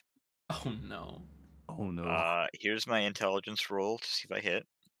Hand. Oh no. Oh no. Here's my intelligence roll to see if I hit.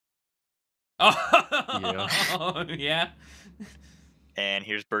 Oh yeah. And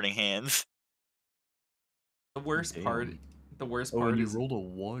here's Burning Hands. The worst part Damn. the worst Oh, part and you is rolled a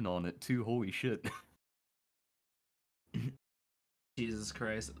 1 on it too. Holy shit. Jesus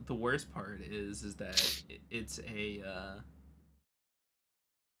Christ. The worst part is that it's a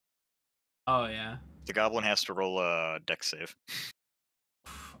oh yeah. The goblin has to roll a dex save.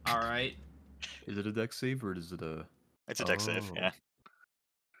 All right. Is it a dex save or is it a? It's a dex save, yeah.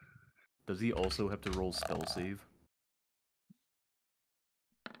 Does he also have to roll spell save?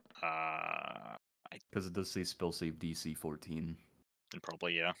 Because it does say spell save DC 14. Then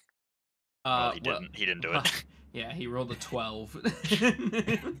probably yeah. Well, he didn't. He didn't do it. Yeah, he rolled a 12.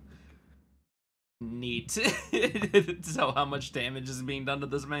 Neat. So how much damage is being done to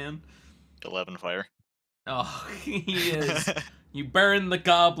this man? 11 fire. Oh, he is. You burn the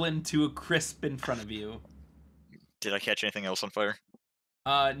goblin to a crisp in front of you. Did I catch anything else on fire?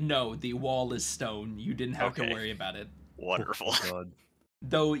 No, the wall is stone. You didn't have to Okay. worry about it. Wonderful. Oh, God.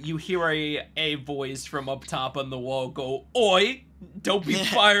 Though you hear a voice from up top on the wall go, "Oi! Don't be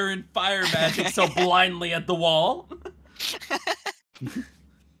firing fire magic so blindly at the wall."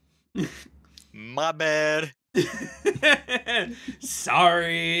 My bad.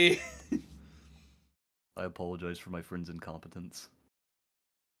 Sorry. I apologize for my friend's incompetence.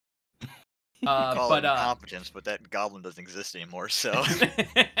 Call it incompetence, but that goblin doesn't exist anymore, so.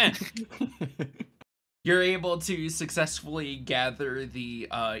 You're able to successfully gather the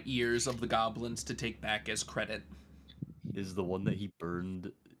ears of the goblins to take back as credit. Is the one that he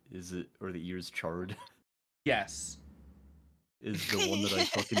burned, is it, or the ears charred? Yes. Is the one that I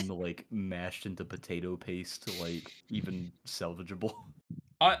fucking, like, mashed into potato paste, like, even salvageable?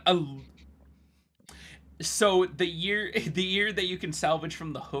 So the ear that you can salvage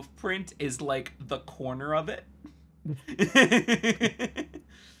from the hoof print is like the corner of it.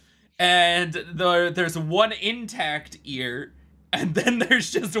 And there's one intact ear, and then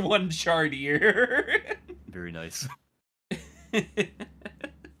there's just one charred ear. Very nice.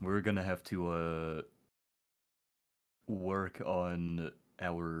 We're gonna have to, work on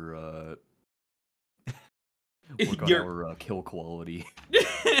our, kill quality.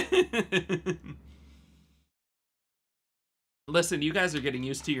 Listen, you guys are getting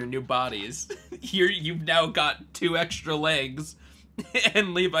used to your new bodies. You've now got 2 extra legs,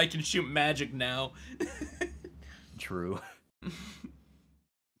 and Levi can shoot magic now. True.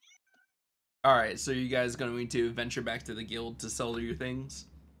 Alright, so you guys going to venture back to the guild to sell your things?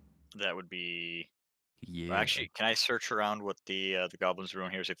 That would be. Yeah. Well, actually, can I search around what the goblins are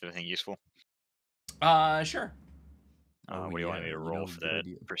doing here, see if there's anything useful? Sure. What do you want me to roll for that?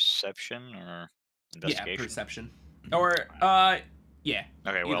 Idea. Perception or investigation? Yeah, perception. Or, yeah.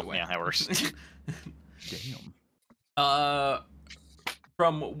 Okay, well, way. yeah, that works. Damn.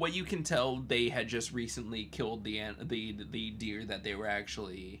 From what you can tell, they had just recently killed the deer that they were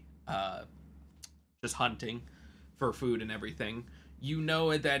actually just hunting for food and everything. You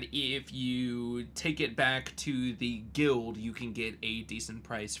know that if you take it back to the guild, you can get a decent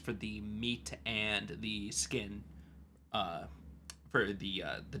price for the meat and the skin for the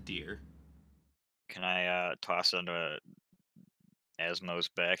deer. Can I toss it into Asmo's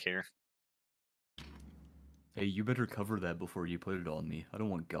back here? Hey, you better cover that before you put it on me. I don't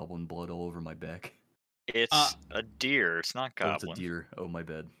want goblin blood all over my back. It's a deer. It's not Oh, goblin. it's a deer. Oh, my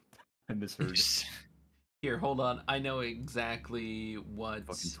bad. I misheard. Here, hold on. I know exactly what.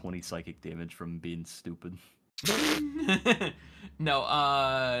 Fucking 20 psychic damage from being stupid.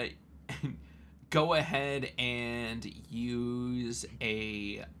 No, go ahead and use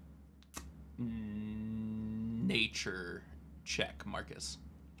a nature check, Marcus.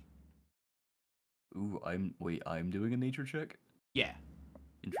 Ooh, I'm doing a nature check? Yeah.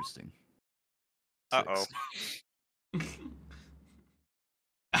 Interesting. Uh-oh. 6.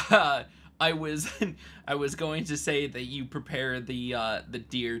 I was going to say that you prepare the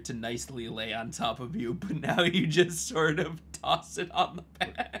deer to nicely lay on top of you, but now you just sort of toss it on the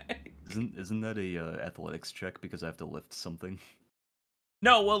back. Isn't that a athletics check because I have to lift something?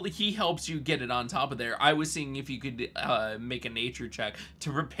 No, well, he helps you get it on top of there. I was seeing if you could make a nature check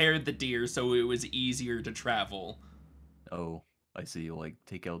to prepare the deer so it was easier to travel. Oh, I see. Like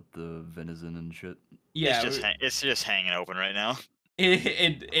take out the venison and shit. Yeah, It's just hanging open right now.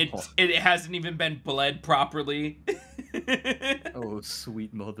 it hasn't even been bled properly. Oh,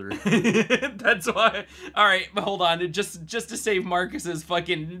 sweet mother. That's why. All right, but hold on. Just to save Marcus's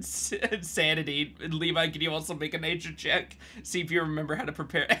fucking sanity, Levi, can you also make a nature check? See if you remember how to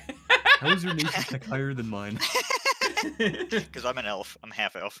prepare. How is your nature check higher than mine? Because I'm an elf. I'm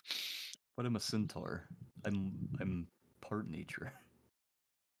half elf. But I'm a centaur. I'm part nature.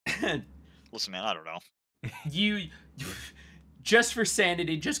 Listen, man, I don't know. you just for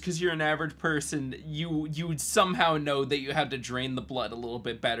sanity, just because you're an average person, you would somehow know that you have to drain the blood a little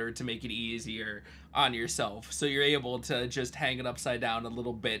bit better to make it easier on yourself. So you're able to just hang it upside down a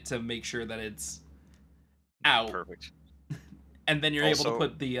little bit to make sure that it's out. Perfect. And then you're able to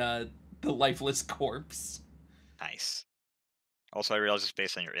put the lifeless corpse. Nice. Also, I realize it's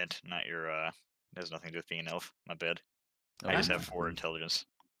based on your int, not your it has nothing to do with being an elf. My bad. Oh, I just have 4 intelligence.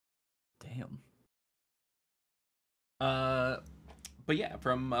 Damn. But yeah,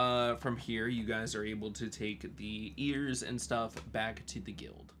 from here you guys are able to take the ears and stuff back to the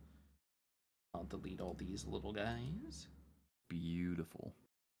guild. I'll delete all these little guys. Beautiful.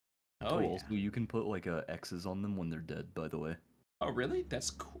 Oh, yeah. Also, you can put like X's on them when they're dead, by the way. Oh, really?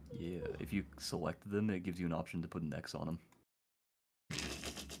 That's cool. Yeah, if you select them, it gives you an option to put an X on them.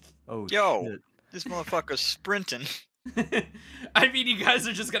 Oh, Yo, shit. this motherfucker's sprinting. I mean, you guys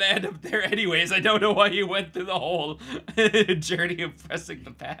are just gonna end up there anyways. I don't know why you went through the whole journey of pressing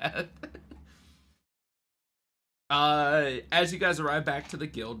the path. As you guys arrive back to the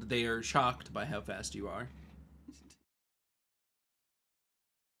guild, they are shocked by how fast you are.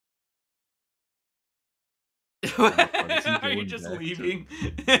 Are you just leaving?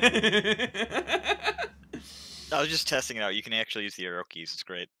 I was just testing it out. You can actually use the arrow keys. It's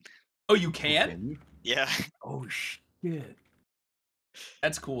great. Oh, you can? Yeah. Oh, shit.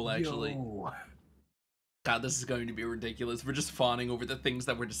 That's cool, actually. Yo. God, this is going to be ridiculous. We're just fawning over the things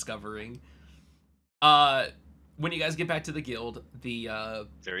that we're discovering. When you guys get back to the guild, the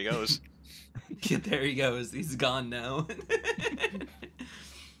There he goes. there he goes. He's gone now.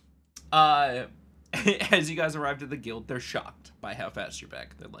 As you guys arrived at the guild, they're shocked by how fast you're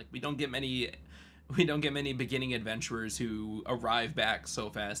back. They're like, we don't get many beginning adventurers who arrive back so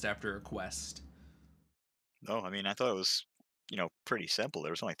fast after a quest. No, I mean, I thought it was, pretty simple.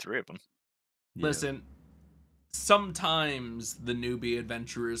 There was only 3 of them. Yeah. Listen, sometimes the newbie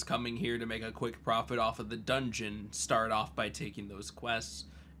adventurers coming here to make a quick profit off of the dungeon start off by taking those quests,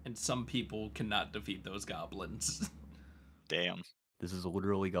 and some people cannot defeat those goblins. Damn. This is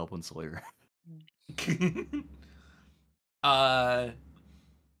literally Goblin Slayer.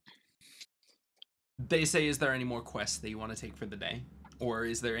 They say, is there any more quests that you want to take for the day? Or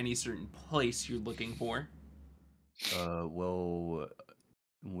is there any certain place you're looking for? Well,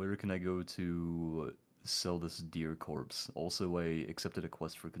 where can I go to sell this deer corpse? Also, I accepted a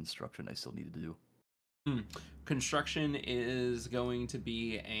quest for construction I still need to do. Construction is going to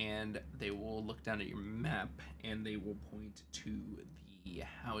be, and they will look down at your map, and they will point to the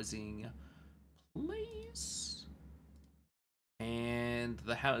housing place and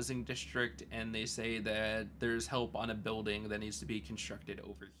the housing district, and they say that there's help on a building that needs to be constructed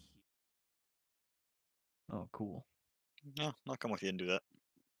over here. Oh, cool. Yeah, I'll come with you and do that.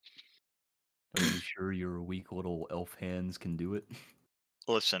 Are you sure your weak little elf hands can do it?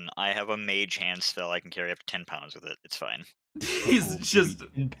 Listen, I have a mage hand spell. I can carry up to 10 pounds with it. It's fine. He's Oh, just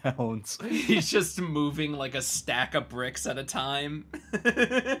 10 pounds. he's just moving like a stack of bricks at a time.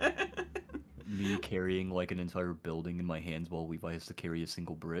 Me carrying like an entire building in my hands while Levi has to carry a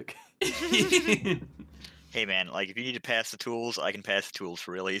single brick. Hey man, like if you need to pass the tools, I can pass the tools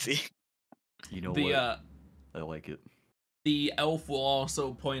real easy. You know the what? I like it. the elf will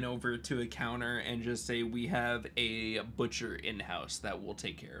also point over to a counter and just say, we have a butcher in-house that will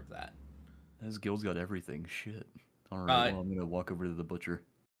take care of that. This guild's got everything. Shit. Alright, well, I'm gonna walk over to the butcher.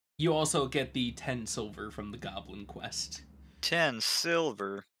 You also get the 10 silver from the goblin quest. 10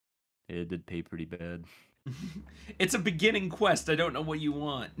 silver. It did pay pretty bad. It's a beginning quest. I don't know what you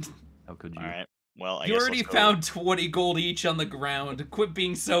want. How could you? Alright. Well, I You guess already let's go. found 20 gold each on the ground. Quit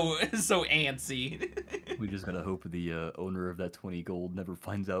being so antsy. We just gotta hope the owner of that 20 gold never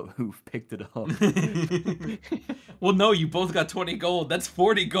finds out who picked it up. Well, no, you both got 20 gold. That's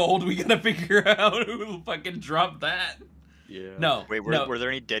 40 gold. We gotta figure out who fucking dropped that. Yeah. No. Wait, no. were there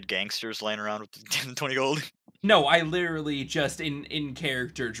any dead gangsters laying around with 20 gold? No, I literally just in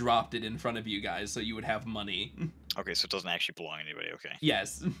character dropped it in front of you guys so you would have money. Okay, so it doesn't actually belong to anybody. Okay.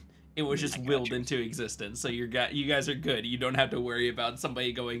 Yes. It was just I got willed you. into existence. So you guys are good. You don't have to worry about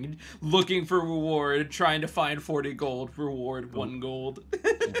somebody going looking for reward, trying to find 40 gold, reward 1 gold.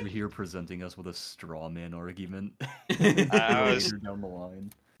 Over here presenting us with a straw man argument I was later down the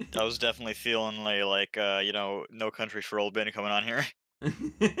line. I was definitely feeling like No Country for Old Men coming on here.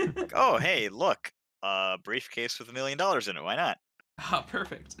 Like, oh hey, look, briefcase with $1 million in it. Why not? Ah,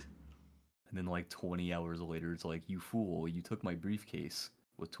 perfect. And then like 20 hours later, it's like, you fool, you took my briefcase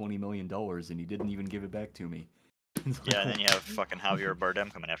with $20 million and you didn't even give it back to me. Yeah, and then you have fucking Javier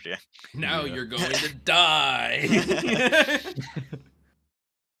Bardem coming after you. Now Yeah. you're going to die.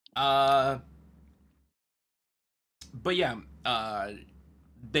 But yeah,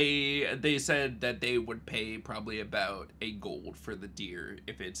 they said that they would pay probably about 8 gold for the deer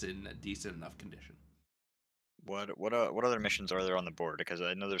if it's in a decent enough condition. What other missions are there on the board? Because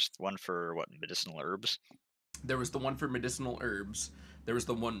I know there's one for medicinal herbs. There was the one for medicinal herbs. There was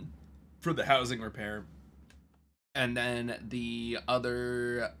the one for the housing repair. And then the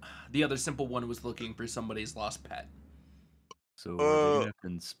other simple one was looking for somebody's lost pet. So are they gonna have to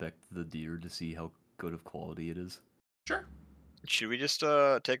inspect the deer to see how good of quality it is? Sure. Should we just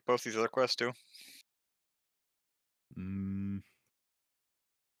take both these other quests too?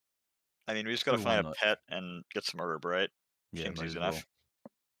 I mean, we just gotta Sure, why find a not? pet and get some herb, right? Yeah, Seems might easy as well. enough.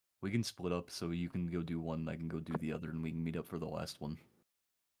 We can split up, so you can go do one, I can go do the other, and we can meet up for the last one.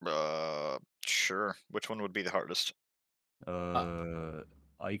 Sure. Which one would be the hardest?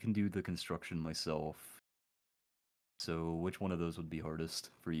 I can do the construction myself. So which one of those would be hardest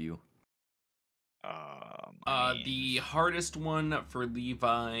for you? The hardest one for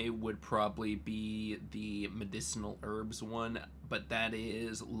Levi would probably be the medicinal herbs one, but that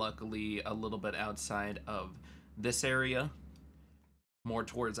is luckily a little bit outside of this area, more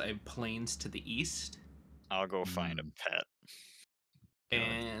towards a plains to the east. I'll go find a pet.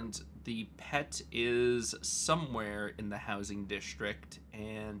 And the pet is somewhere in the housing district,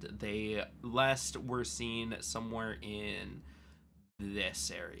 and they last were seen somewhere in this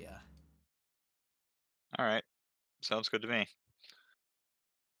area. All right, sounds good to me.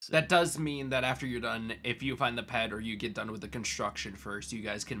 That does mean that after you're done, if you find the pet or you get done with the construction first, you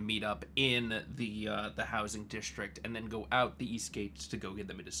guys can meet up in the housing district and then go out the east gates to go get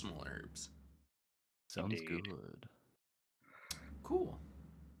the medicinal herbs. Sounds Indeed. good. Cool.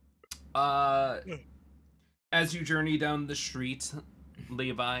 As you journey down the street,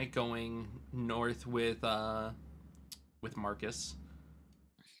 Levi going north with Marcus,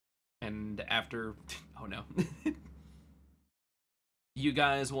 and after, oh no. You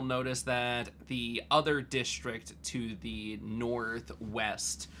guys will notice that the other district to the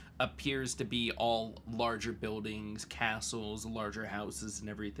northwest appears to be all larger buildings, castles, larger houses, and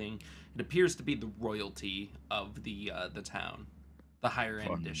everything. It appears to be the royalty of the town, the higher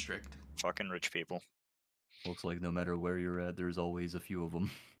end district. Fucking rich people. Looks like no matter where you're at, there's always a few of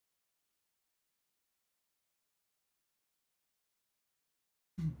them.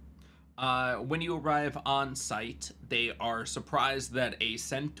 When you arrive on site, they are surprised that a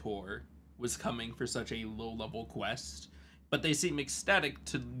Centaur was coming for such a low-level quest, but they seem ecstatic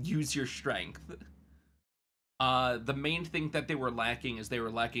to use your strength. The main thing that they were lacking is they were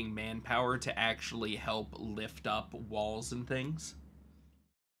lacking manpower to actually help lift up walls and things.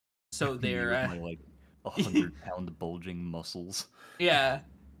 So they're my like 100-pound bulging muscles. Yeah.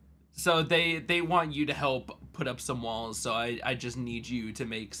 So they want you to help put up some walls. So I just need you to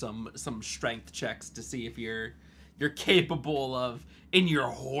make some strength checks to see if you're capable of in your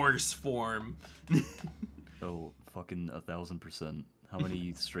horse form. Oh, fucking 1000%. How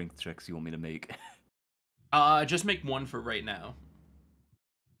many strength checks you want me to make? Just make one for right now.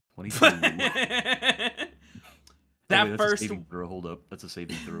 22. That that's first a saving throw. Hold up, that's a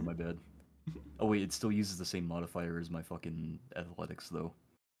saving throw. My bad. Oh wait, it still uses the same modifier as my fucking athletics though.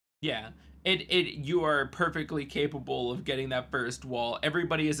 Yeah. You are perfectly capable of getting that first wall.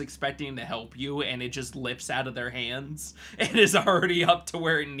 Everybody is expecting to help you, and it just lifts out of their hands. It is already up to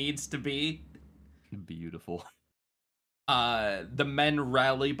where it needs to be. Beautiful. The men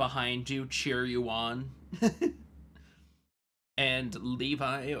rally behind you, cheer you on. And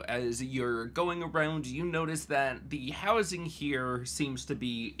Levi, as you're going around, you notice that the housing here seems to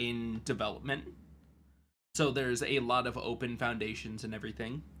be in development. So there's a lot of open foundations and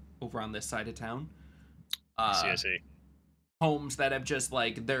everything over on this side of town. I see. Homes that have just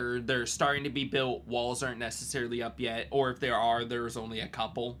like they're starting to be built. Walls aren't necessarily up yet, or if there are, there's only a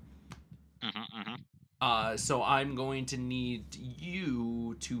couple. So I'm going to need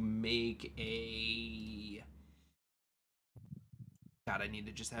you to make a. God, I need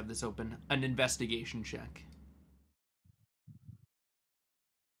to just have this open. An investigation check.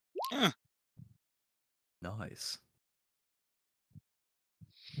 Nice.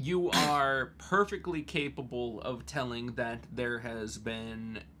 You are perfectly capable of telling that there has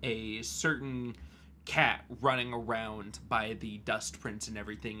been a certain cat running around by the dust prints and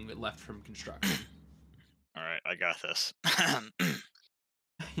everything left from construction. All right, I got this.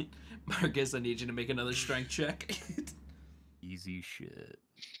 Marcus, I need you to make another strength check. Easy shit.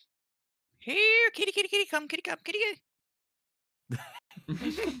 Here, kitty, kitty, kitty, come, kitty, kitty.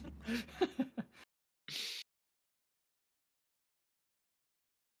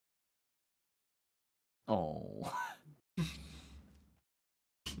 Oh.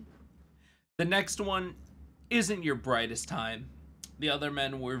 The next one isn't your brightest time. The other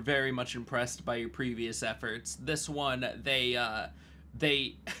men were very much impressed by your previous efforts. This one, they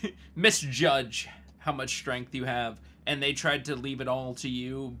misjudge how much strength you have, and they tried to leave it all to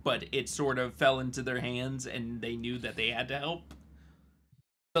you, but it sort of fell into their hands, and they knew that they had to help.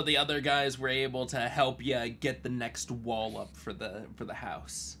 So the other guys were able to help you get the next wall up for the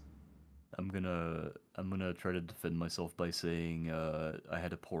house. I'm gonna try to defend myself by saying I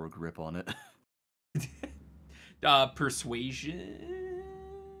had a poor grip on it. Persuasion,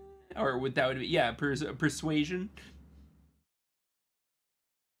 or would that be, yeah, persuasion.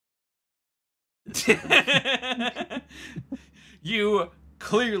 You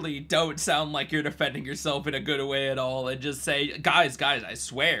clearly don't sound like you're defending yourself in a good way at all, and just say, guys, I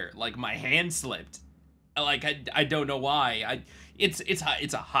swear, like, my hand slipped. Like, I don't know why. It's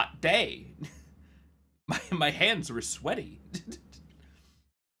a hot day. My hands were sweaty.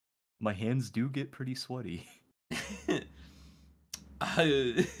 My hands do get pretty sweaty.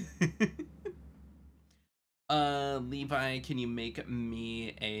 Levi, can you make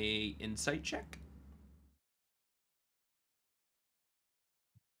me a insight check?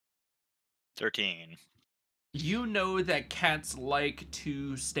 13. You know that cats like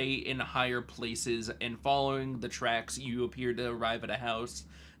to stay in higher places, and following the tracks, you appear to arrive at a house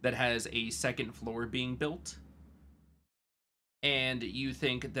that has a second floor being built. And you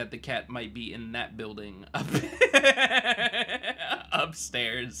think that the cat might be in that building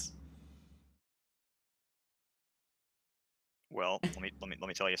upstairs. Well, let me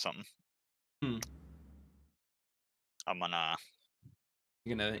tell you something. I'm gonna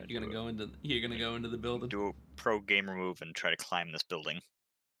You're gonna go into the building. do a pro gamer move and try to climb this building.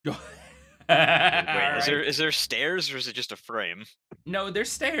 Wait, is there stairs or is it just a frame? No,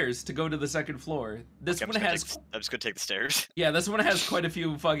 there's stairs to go to the second floor. This Okay, one has. I'm just gonna take the stairs. Yeah, this one has quite a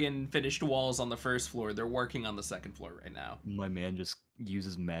few fucking finished walls on the first floor. They're working on the second floor right now. My man just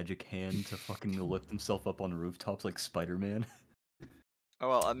uses magic hand to fucking lift himself up on rooftops like Spider-Man. Oh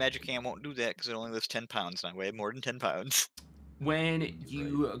well, a magic hand won't do that because it only lifts 10 pounds, and I weigh more than 10 pounds. When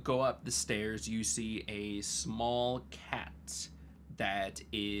you go up the stairs, you see a small cat that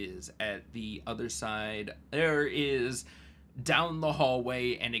is at the other side. There is down the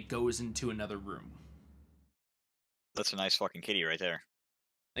hallway, and it goes into another room. That's a nice fucking kitty right there.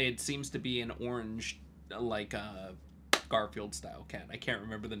 It seems to be an orange, like Garfield style cat. I can't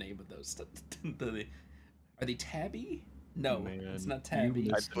remember the name of those. Are they tabby? No, Man, it's not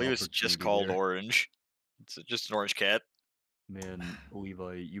tabby. I believe it's just called orange. It's just an orange cat. Man,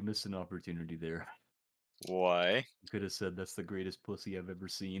 Levi, you missed an opportunity there. Why? You could have said that's the greatest pussy I've ever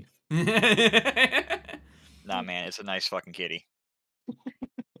seen. Nah, man, it's a nice fucking kitty.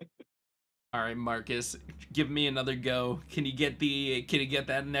 All right, Marcus, give me another go. Can you get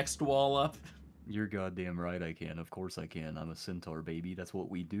that next wall up? You're goddamn right I can. Of course I can. I'm a Centaur, baby. That's what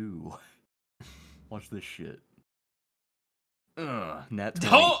we do. Watch this shit. Nat 20.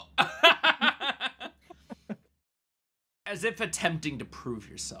 Oh! As if attempting to prove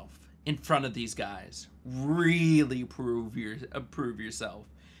yourself in front of these guys. Really prove yourself.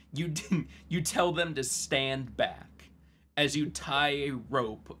 You tell them to stand back as you tie a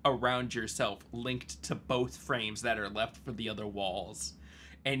rope around yourself linked to both frames that are left for the other walls.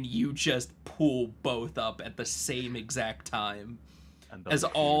 And you just pull both up at the same exact time. As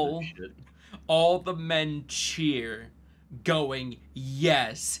all the men cheer, going,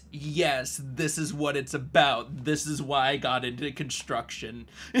 yes, this is what it's about. This is why I got into construction.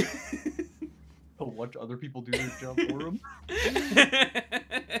 Oh, watch other people do their job for them?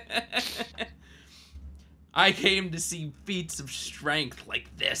 I came to see feats of strength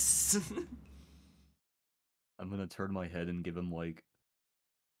like this. I'm gonna turn my head and give him like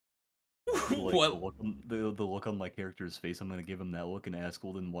what? The look on my character's face. I'm gonna give him that look and ask,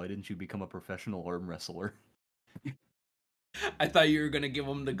 well then why didn't you become a professional arm wrestler? I thought you were gonna give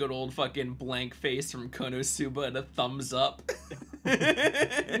him the good old fucking blank face from Konosuba and a thumbs up.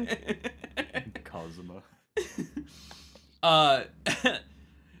 Kazuma.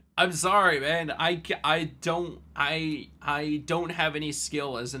 I'm sorry, man. I don't have any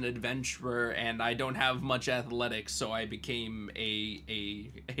skill as an adventurer, and I don't have much athletics, so I became a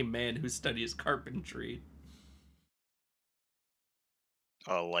man who studies carpentry.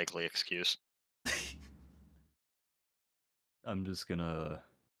 A likely excuse. I'm just gonna.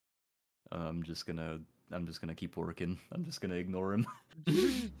 I'm just gonna. I'm just gonna keep working. I'm just gonna ignore him.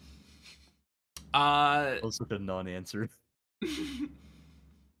 uh, Also, a non-answer.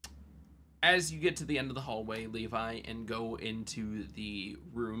 as you get to the end of the hallway, Levi, and go into the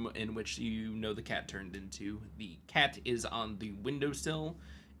room in which you know the cat turned into, the cat is on the windowsill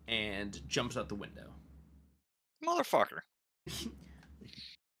and jumps out the window. Motherfucker.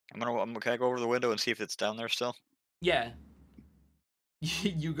 Can I go over the window and see if it's down there still? Yeah,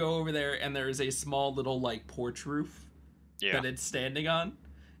 you go over there, and there is a small little like porch roof Yeah. that it's standing on,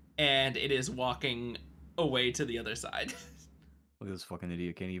 and it is walking away to the other side. Look at this fucking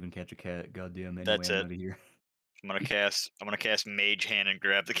idiot. Can't even catch a cat. Goddamn. Anyway, That's I'm it. out of here. I'm gonna cast Mage Hand and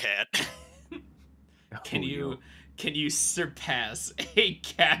grab the cat. Can Oh, you yo. can you surpass a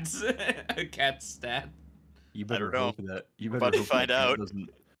cat's stat? You I better don't know. hope that. You We're better about to hope find that cat out. doesn't.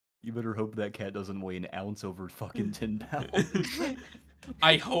 You better hope that cat doesn't weigh an ounce over fucking 10 pounds.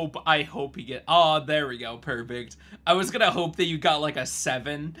 I hope he get. Oh, there we go. Perfect. I was gonna hope that you got like a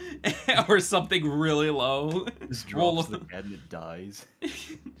 7 or something really low. Just Roll. drops the cat and it dies.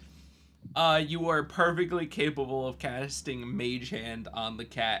 You are perfectly capable of casting Mage Hand on the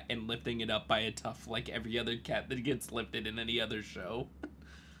cat and lifting it up by a tuft like every other cat that gets lifted in any other show.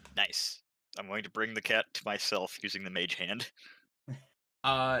 Nice. I'm going to bring the cat to myself using the Mage Hand.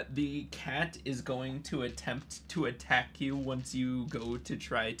 The cat is going to attempt to attack you once you go to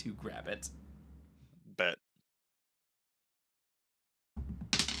try to grab it. Bet.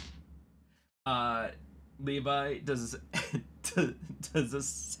 Levi, does does a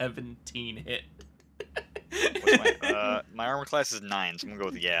 17 hit? What's my armor class is 9, so I'm gonna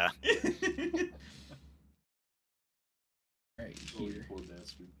go with yeah. Alright, Oh, here. poor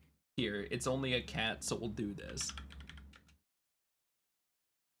bastard. Here, it's only a cat, so we'll do this.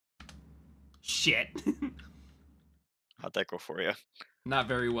 Shit. How'd that go for you? Not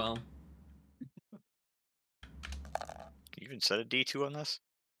very well. Can you even set a D2 on this?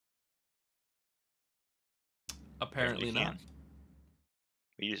 Apparently you not. can.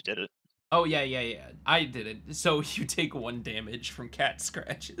 We just did it. Oh yeah. I did it. So you take 1 damage from cat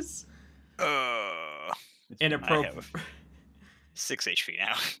scratches. Inappropriate. I have 6 HP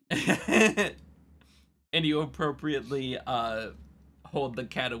now. And you appropriately hold the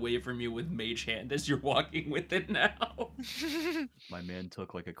cat away from you with Mage Hand as you're walking with it now. My man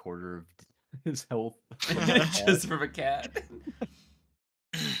took like a quarter of his health. Just from a cat.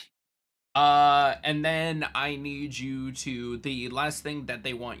 And then I need you to, the last thing that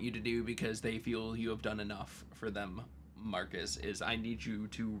they want you to do because they feel you have done enough for them, Marcus, is I need you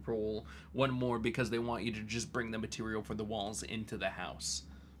to roll 1 more because they want you to just bring the material for the walls into the house.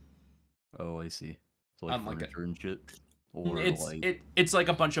 Oh, I see. So like Unlike furniture and shit. Or it's like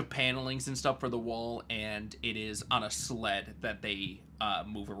a bunch of panelings and stuff for the wall, and it is on a sled that they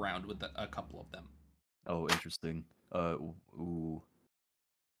move around with a couple of them. Oh, interesting. Ooh.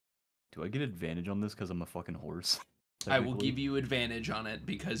 Do I get advantage on this because I'm a fucking horse? I will give you advantage on it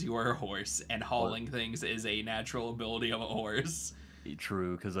because you are a horse, and hauling things is a natural ability of a horse.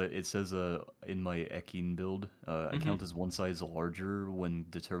 True, because it says in my Ekin build, I count as 1 size larger when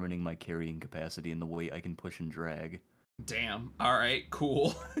determining my carrying capacity and the weight I can push and drag. Damn. All right.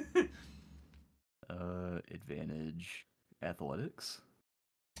 Cool. Advantage athletics.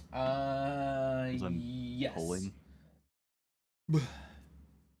 'Cause I'm Yes. pulling.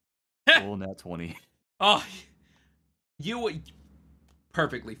 Roll nat 20. Oh, you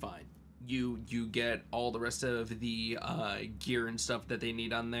perfectly fine. You get all the rest of the gear and stuff that they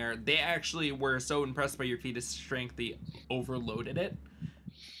need on there. They actually were so impressed by your feat of strength they overloaded it,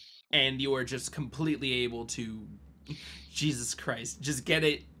 and you are just completely able to, Jesus Christ, just get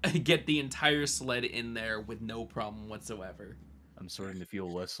the entire sled in there with no problem whatsoever. I'm starting to feel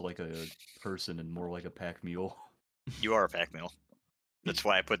less like a person and more like a pack mule. You are a pack mule. That's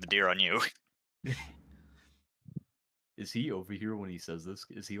why I put the deer on you. Is he over here when he says this?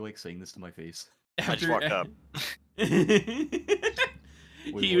 Is he like saying this to my face? I just walked up.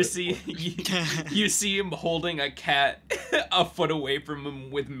 You see him holding a cat a foot away from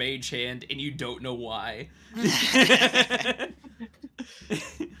him with Mage Hand, and you don't know why.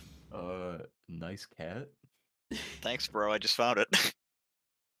 Nice cat. Thanks, bro. I just found it.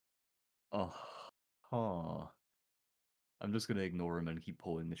 Oh, huh. I'm just gonna ignore him and keep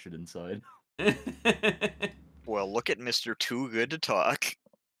pulling the shit inside. Well, look at Mr. Too Good to Talk.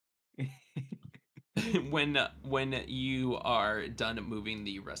 when you are done moving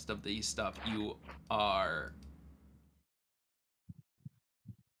the rest of the stuff, are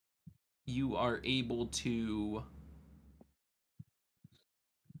you are able to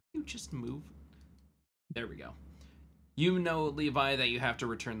you just move. There we go. You know, Levi, that you have to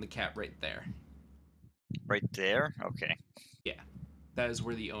return the cat right there. Right there? Okay. Yeah, that is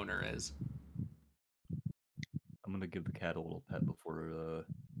where the owner is. I'm gonna give the cat a little pet before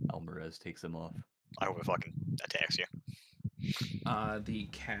Alvarez takes him off. I hope it fucking attacks you. The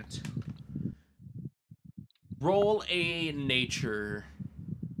cat. Roll a nature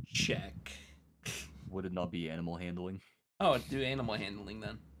check. Would it not be animal handling? Oh, do animal handling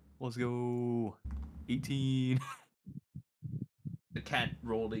then. Let's go. 18. The cat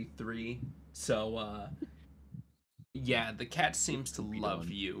rolled a 3, so yeah, the cat seems to love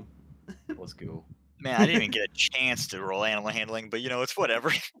done. you. Let's go. Man, I didn't even get a chance to roll animal handling, but you know, it's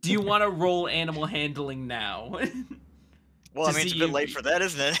whatever. Do you want to roll animal handling now? Well, I To mean, it's see a bit if- late for that,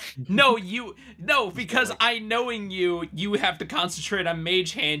 isn't it? No, because like- I knowing you, you have to concentrate on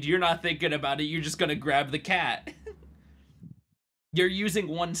mage hand. You're not thinking about it. You're just gonna grab the cat. You're using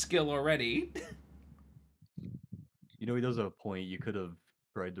one skill already. You know, he does have a point. You could have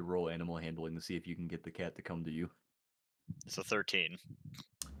tried to roll animal handling to see if you can get the cat to come to you. It's a 13.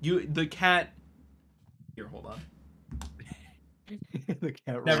 The cat. Here, hold on. The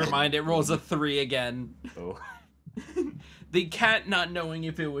cat Never rolled mind. It rolls a 3 again. Oh. The cat, not knowing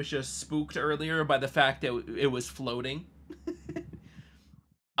if it was just spooked earlier by the fact that it was floating,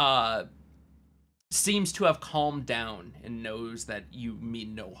 seems to have calmed down and knows that you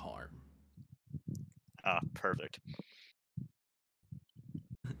mean no harm. Ah, perfect.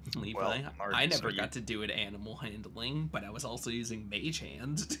 Levi, Well, I Marcus, never are you- got to do it animal handling, but I was also using mage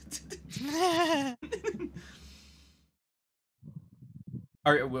hand.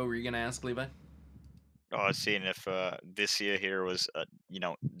 All right, what were you gonna ask, Levi? Oh, I was seeing if Vicia here was, you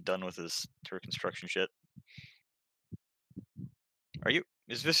know, done with his her construction shit.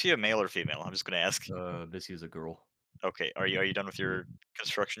 Is Vicia male or female? I'm just gonna ask. This is a girl. Okay, are you done with your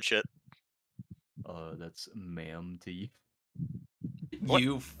construction shit? That's ma'am to you. What?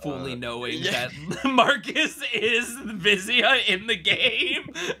 You fully knowing yeah. that Marcus is Vizia in the game.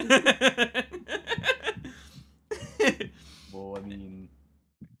 Well, I mean,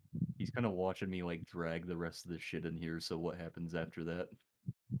 he's kind of watching me like drag the rest of the shit in here. So what happens after that?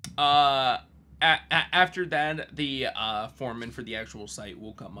 After that, the foreman for the actual site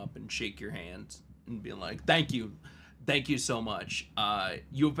will come up and shake your hand and be like, "Thank you so much.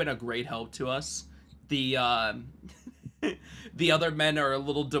 You've been a great help to us." The the other men are a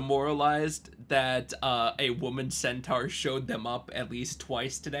little demoralized that a woman centaur showed them up at least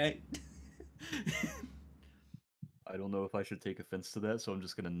twice today. I don't know if I should take offense to that, so I'm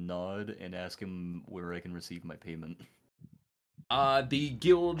just gonna nod and ask him where I can receive my payment. The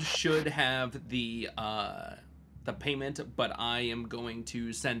guild should have the payment, but I am going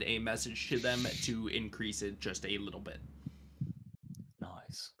to send a message to them to increase it just a little bit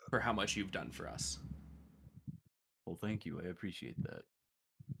Nice. for how much you've done for us. Well, thank you. I appreciate that.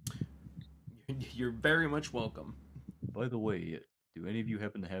 You're very much welcome. By the way, do any of you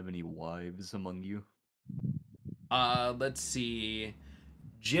happen to have any wives among you? Let's see.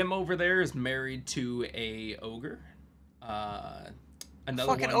 Jim over there is married to a ogre. Another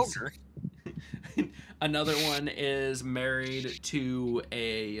Fucking one's- ogre. Another one is married to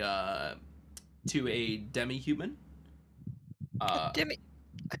a demi-human. A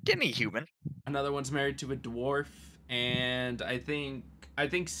demi-human. Another one's married to a dwarf, and I think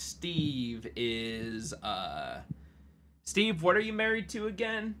Steve is Steve, what are you married to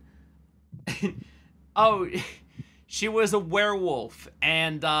again? Oh, she was a werewolf,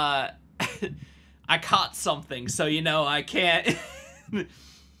 and I caught something, so you know I can't.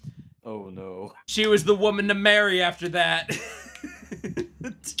 Oh no. She was the woman to marry after that.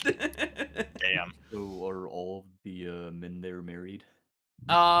 Damn. So are all of the men there married?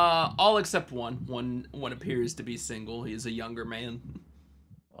 All except one. One appears to be single. He's a younger man.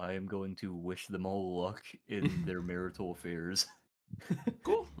 I am going to wish them all luck in their marital affairs.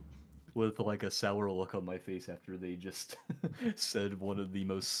 Cool. With like a sour look on my face after they just said one of the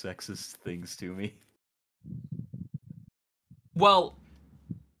most sexist things to me. Well,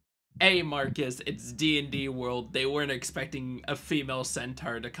 A, Marcus, it's D&D world. They weren't expecting a female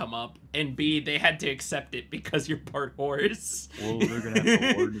centaur to come up. And B, they had to accept it because you're part horse. Well, they're gonna have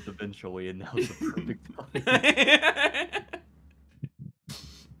to learn it eventually, and now's the perfect time.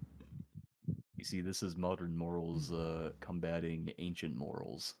 You see, this is modern morals combating ancient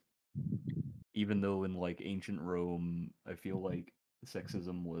morals. Even though in like ancient Rome, I feel like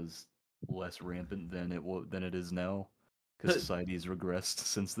sexism was less rampant than it is now, because society has regressed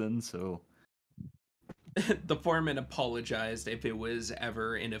since then. So The foreman apologized if it was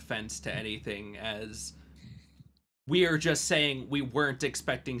ever an offense to anything, as we are just saying we weren't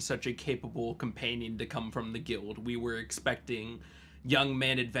expecting such a capable companion to come from the guild. We were expecting young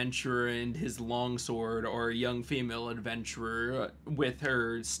man adventurer and his longsword, or a young female adventurer with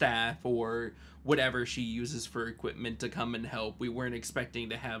her staff or whatever she uses for equipment to come and help. We weren't expecting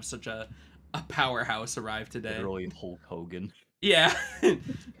to have such a powerhouse arrive today. literally Hulk Hogan. Yeah.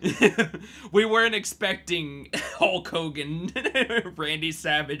 We weren't expecting Hulk Hogan, Randy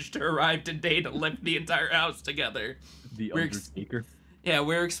Savage to arrive today to lift the entire house together. The Undertaker. Yeah,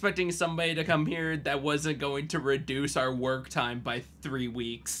 we're expecting somebody to come here that wasn't going to reduce our work time by 3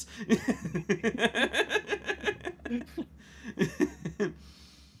 weeks.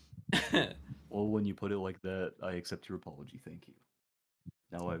 Well, when you put it like that, I accept your apology. Thank you.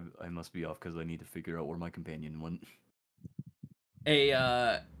 Now I must be off because I need to figure out where my companion went. You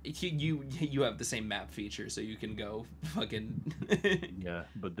have the same map feature, so you can go fucking. Yeah,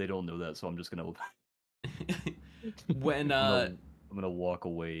 but they don't know that, so I'm just gonna. When I'm gonna walk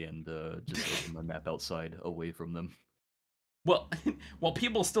away and just open my map outside, away from them. Well,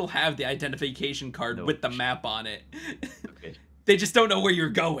 people still have the identification card with the map on it. Okay. They just don't know where you're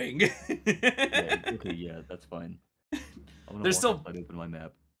going. Yeah, okay, yeah, that's fine. I'm gonna open my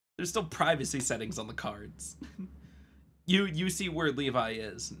map. There's still privacy settings on the cards. You see where Levi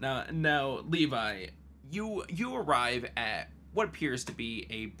is. Now Levi, you arrive at what appears to be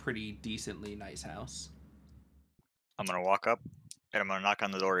a pretty decently nice house. I'm gonna walk up and I'm gonna knock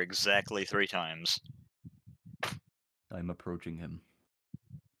on the door exactly 3 times. I'm approaching him.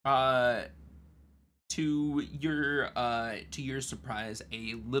 To your surprise,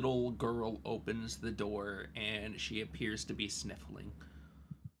 a little girl opens the door and she appears to be sniffling.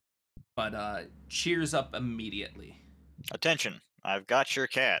 But cheers up immediately. Attention, I've got your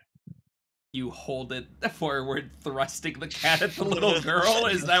cat. You hold it forward, thrusting the cat at the little girl?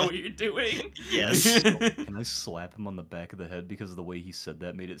 Is that what you're doing? Yes. Can I slap him on the back of the head because the way he said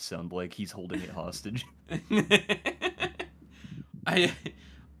that made it sound like he's holding it hostage?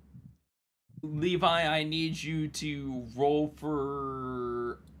 Levi, I need you to roll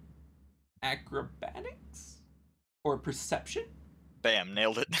for acrobatics or perception. Bam,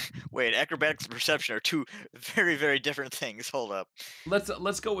 nailed it. Wait, acrobatics and perception are 2 very, very different things. Hold up.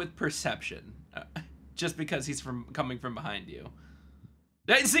 Let's go with perception, just because he's coming from behind you.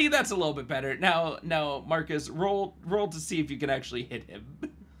 See, that's a little bit better. Now, Marcus, roll to see if you can actually hit him.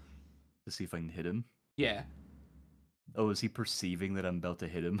 To see if I can hit him? Yeah. Oh, is he perceiving that I'm about to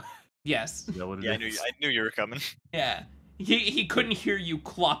hit him? Yes. Is that what it is? I knew you were coming. Yeah. He couldn't hear you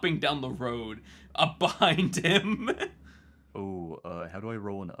clopping down the road up behind him. Oh, how do I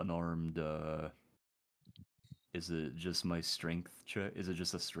roll an unarmed, is it just my strength check? Is it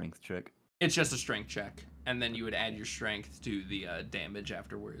just a strength check? It's just a strength check, and then you would add your strength to the damage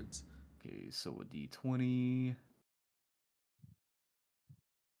afterwards. Okay, so a d20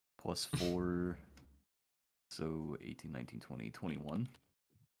 plus 4, so 18, 19, 20, 21.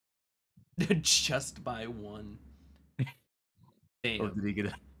 Just by 1. Damn. Oh, did he get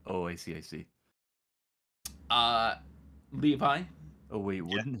it? Oh, I see. Levi? Oh wait,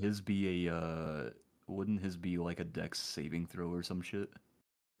 wouldn't his be like a dex saving throw or some shit?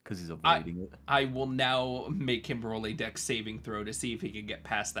 Because he's avoiding it. I will now make him roll a dex saving throw to see if he can get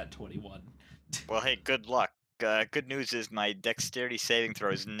past that 21. Well, hey, good luck. Good news is my dexterity saving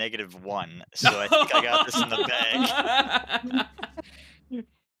throw is -1, so I think I got this in the bag.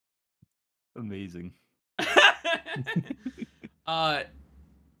 Amazing.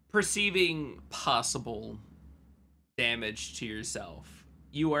 Perceiving possible damage to yourself,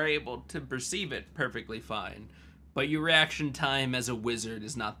 you are able to perceive it perfectly fine, but your reaction time as a wizard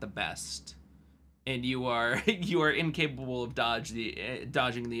is not the best, and you are incapable of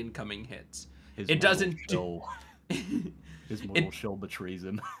dodging the incoming hits. His mortal shell betrays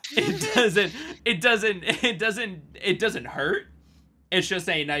him. It doesn't hurt. It's just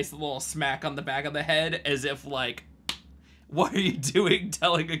a nice little smack on the back of the head, as if like, what are you doing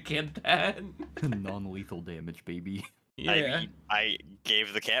telling a kid that? Non-lethal damage, baby. Yeah. I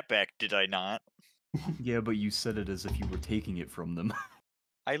gave the cat back, did I not? Yeah, but you said it as if you were taking it from them.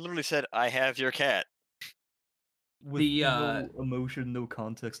 I literally said, I have your cat. With no emotion, no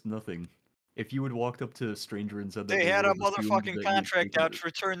context, nothing. If you had walked up to a stranger and said that They had a would've assumed motherfucking that contract out to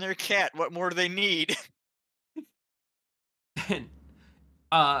return their cat. What more do they need?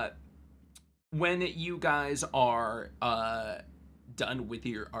 When you guys are done with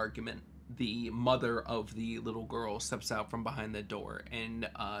your argument, the mother of the little girl steps out from behind the door, and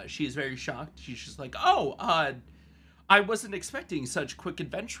she is very shocked. She's just like, "Oh, I wasn't expecting such quick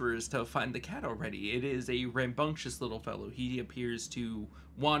adventurers to find the cat already. It is a rambunctious little fellow. He appears to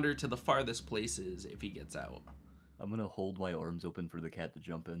wander to the farthest places if he gets out." I'm gonna hold my arms open for the cat to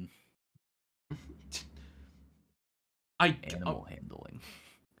jump in. Animal handling.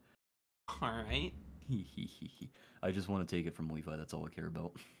 All right. I just want to take it from Levi. That's all I care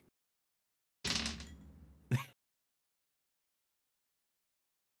about.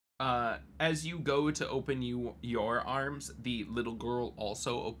 As you go to open your arms, the little girl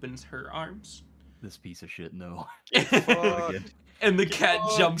also opens her arms. This piece of shit, no. And the cat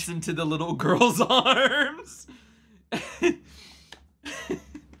jumps into the little girl's arms.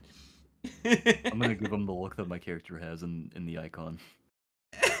 I'm gonna give him the look that my character has in the icon.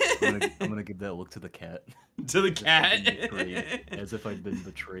 I'm gonna give that look to the cat. To the cat? As if I'd been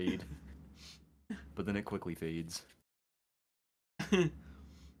betrayed. But then it quickly fades. The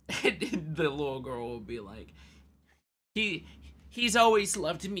little girl will be like, he's always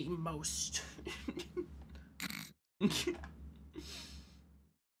loved me most.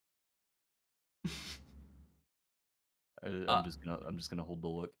 I'm just gonna hold the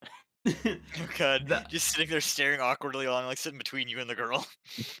look. Oh god, just sitting there staring awkwardly along, like sitting between you and the girl.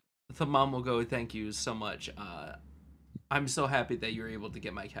 The mom will go, "Thank you so much. I'm so happy that you're able to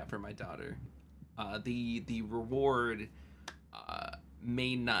get my cat for my daughter. The reward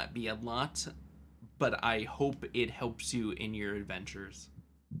may not be a lot, but I hope it helps you in your adventures."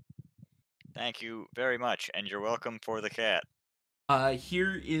 Thank you very much, and you're welcome for the cat.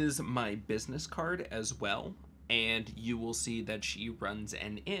 Here is my business card as well, and you will see that she runs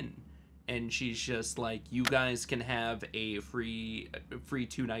an inn. And she's just like, "You guys can have a free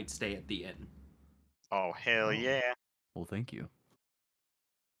 2-night stay at the inn." Oh hell yeah! Well, thank you.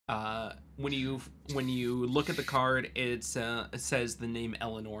 When you look at the card, it says the name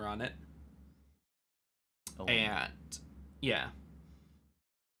Eleanor on it. And yeah,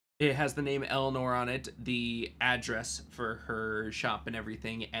 it has the name Eleanor on it, the address for her shop and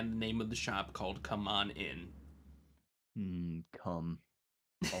everything, and the name of the shop called Come On In. Come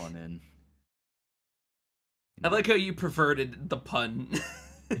on in. I like how you perverted the pun.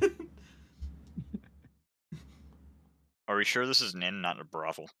 Are we sure this is an inn, not a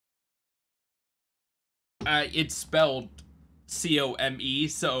brothel? It's spelled COME,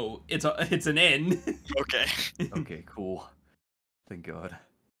 so it's an inn. Okay. Okay, cool. Thank God.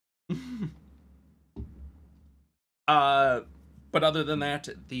 But other than that,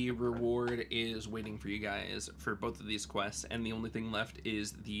 the reward is waiting for you guys for both of these quests, and the only thing left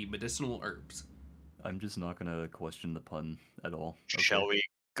is the medicinal herbs. I'm just not gonna question the pun at all. Okay. Shall we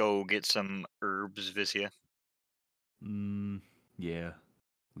go get some herbs, Visia? Yeah,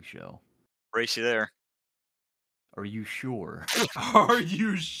 we shall. Race you there. Are you sure? Are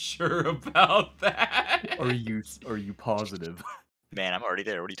you sure about that? Are you positive? Man, I'm already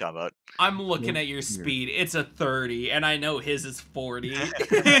there. What are you talking about? I'm looking at your speed. It's a 30, and I know his is 40.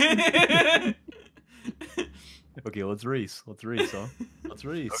 Okay, let's race. Let's race, huh? Let's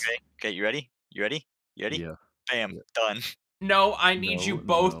race. Okay, you ready? You ready? Yeah. Bam, Yeah. done. No, I need you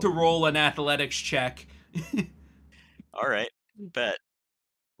both to roll an athletics check. Alright, bet.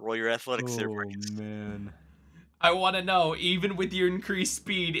 Roll your athletics there, Oh, Marcus. man. I want to know, even with your increased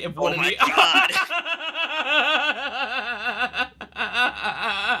speed, if one Oh of my the... god!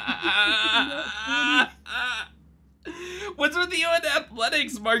 What's with you in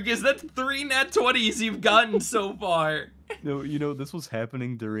athletics, Marcus? That's 3 nat 20s you've gotten so far. No, this was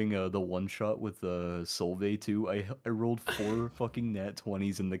happening during the one shot with Solvay too. I rolled 4 fucking nat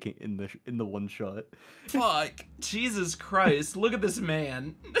 20s in the one shot. Fuck, Jesus Christ! Look at this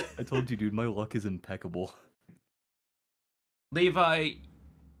man. I told you, dude, my luck is impeccable. Levi,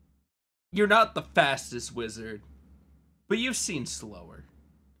 you're not the fastest wizard, but you've seen slower.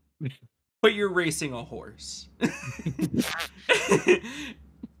 But you're racing a horse.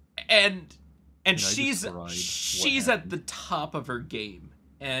 and she's at the top of her game.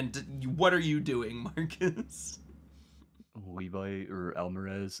 And what are you doing, Marcus? Levi or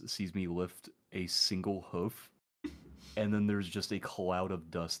Alvarez sees me lift a single hoof, and then there's just a cloud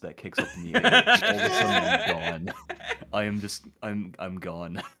of dust that kicks up in the air. All of a sudden, I'm gone. I'm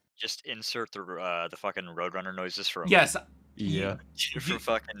gone. Just insert the fucking Roadrunner noises from Yeah. from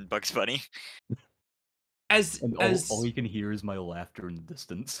fucking Bugs Bunny. All you can hear is my laughter in the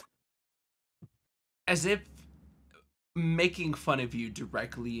distance. As if making fun of you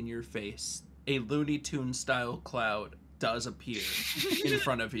directly in your face, a Looney Tunes style cloud does appear in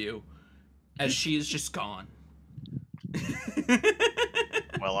front of you as she is just gone.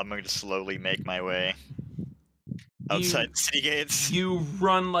 Well, I'm going to slowly make my way You- outside the city gates. You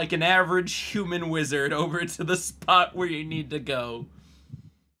run like an average human wizard over to the spot where you need to go.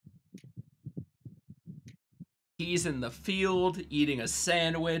 He's in the field, eating a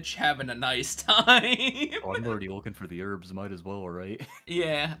sandwich, having a nice time. Oh, I'm already looking for the herbs. Might as well, right?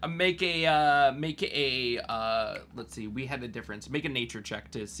 Yeah, make a let's see, we had a difference. Make a nature check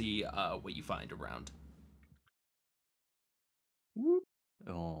to see what you find around.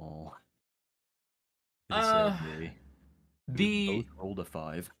 Oh. It's a sad day. We The both rolled a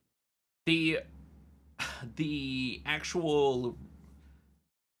 5. the the actual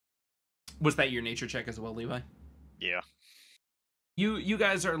was that your nature check as well, Levi? Yeah. You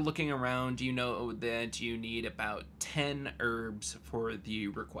guys are looking around. You know that you need about 10 herbs for the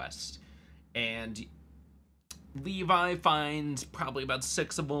request, and Levi finds probably about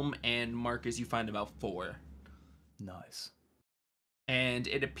 6 of them, and Marcus, you find about 4. Nice. And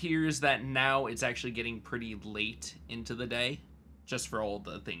it appears that now it's actually getting pretty late into the day, just for all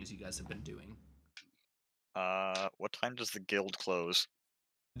the things you guys have been doing. What time does the guild close?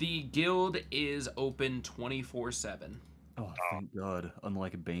 The guild is open 24/7. Oh, thank God.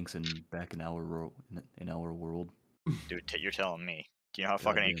 Unlike banks and back in our world, Dude, you're telling me. Do you know how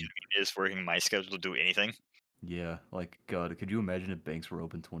fucking Goddamn. inconvenient it is working my schedule to do anything? Yeah, like God, could you imagine if banks were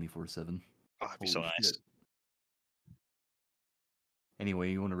open 24/7? Oh, it'd be so Holy nice. shit.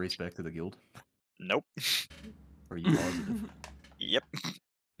 Anyway, you want to race back to the guild? Nope. Are you positive? Yep.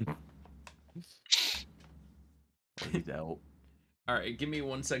 Oh, he's out. All right, give me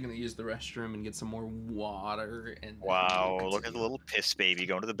 1 second to use the restroom and get some more water. And Wow, we'll look at the continue. little piss baby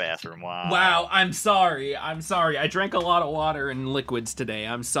going to the bathroom. Wow. Wow, I'm sorry. I drank a lot of water and liquids today.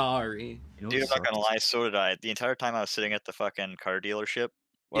 I'm sorry. You know Dude, I'm what not gonna sucks? lie, so did I. The entire time I was sitting at the fucking car dealership.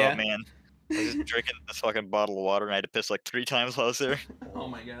 Well, Yeah. man, I was just drinking this fucking bottle of water and I had to piss like 3 times while I was there. Oh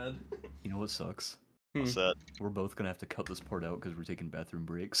my god. You know what sucks? What's that? We're both gonna have to cut this part out because we're taking bathroom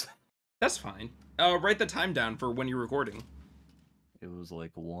breaks. That's fine. Write the time down for when you're recording. It was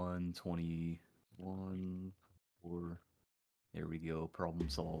like 1:21, or there we go. Problem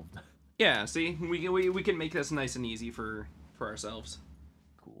solved. Yeah, see, we can make this nice and easy for ourselves.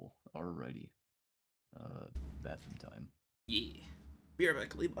 Cool. Alrighty. Bathroom time. Yeah. Be right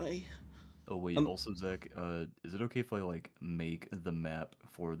back, Levi. Oh wait, also Zach, is it okay if I like make the map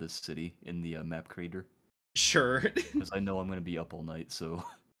for this city in the map creator? Sure. Because I know I'm gonna be up all night, so.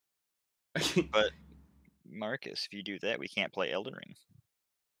 But Marcus, if you do that, we can't play Elden Ring.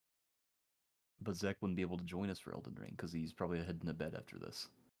 But Zach wouldn't be able to join us for Elden Ring because he's probably heading to bed after this.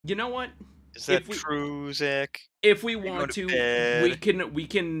 You know what? Is that If we- true, Zach? If we you want going to, to bed?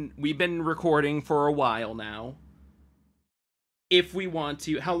 we've been recording for a while now. If we want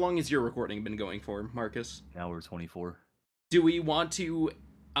to, how long has your recording been going for, Marcus? An hour 24. Do we want to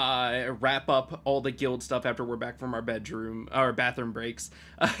wrap up all the guild stuff after we're back from our bathroom breaks,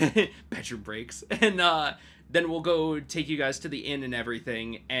 bedroom breaks, and then we'll go take you guys to the inn and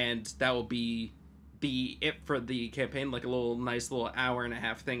everything, and that will be it for the campaign, like a nice little hour and a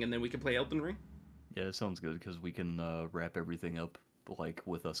half thing, and then we can play Elden Ring. Yeah, it sounds good because we can wrap everything up like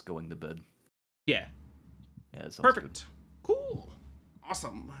with us going to bed. Yeah. Yeah, it sounds Perfect. Cool.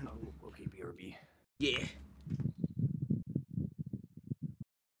 Awesome. good. Oh, okay, BRB. Yeah.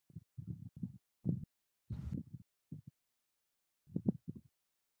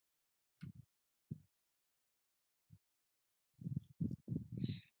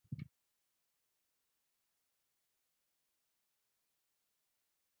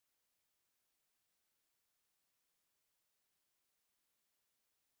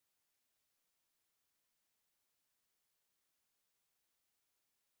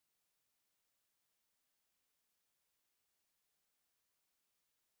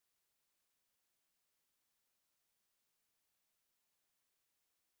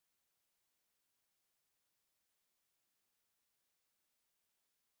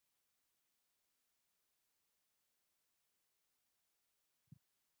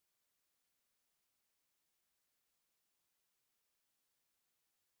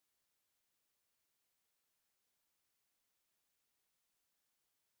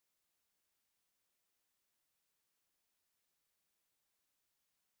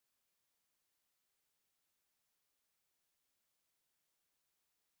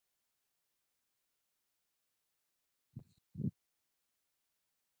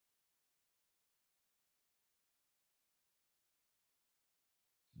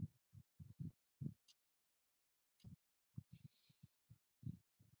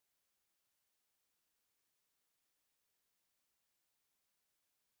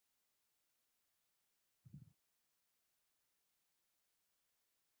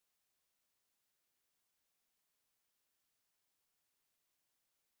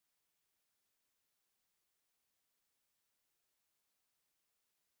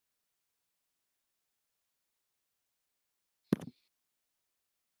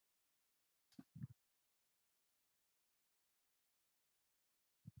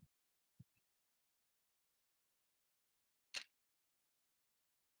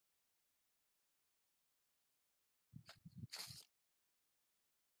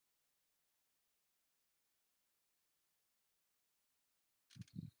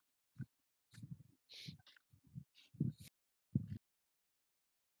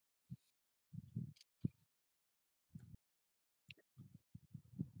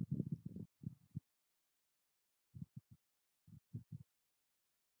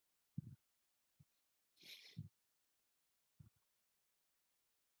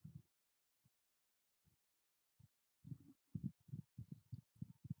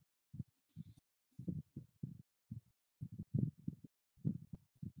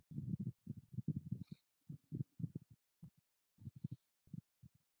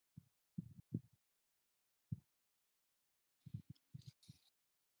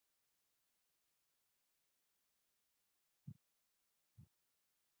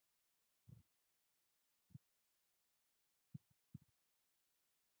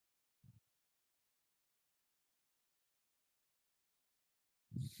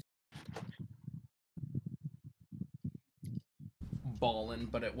 ballin',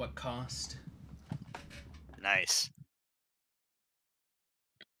 but at what cost? Nice.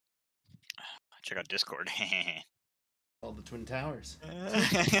 Check out Discord. All the Twin Towers.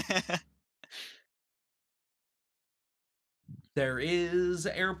 There is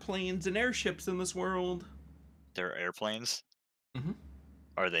airplanes and airships in this world. There are airplanes? Mhm.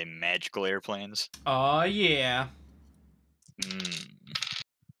 Are they magical airplanes? Oh, yeah.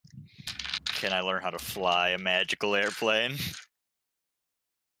 Can I learn how to fly a magical airplane?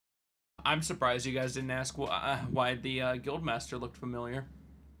 I'm surprised you guys didn't ask why the Guildmaster looked familiar.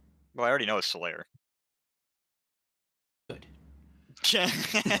 Well, I already know it's Solaire. Good.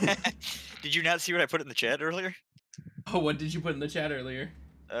 Did you not see what I put in the chat earlier? Oh, what did you put in the chat earlier?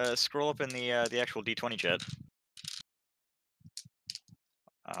 Scroll up in the actual D20 chat.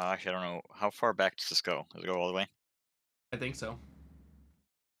 Actually, I don't know. How far back does this go? Does it go all the way? I think so.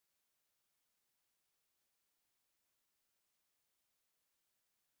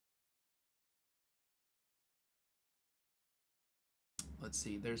 Let's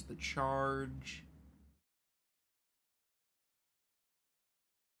see. There's the charge.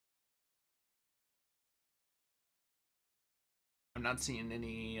 I'm not seeing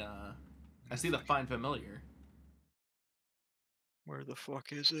any. I see the Find Familiar. Where the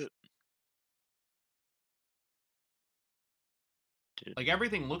fuck is it? Like,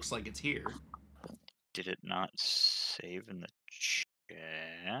 everything looks like it's here. Did it not save in the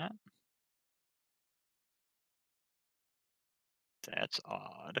chat? That's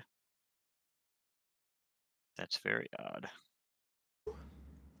odd. That's very odd.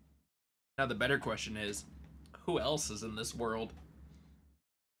 Now, the better question is, who else is in this world?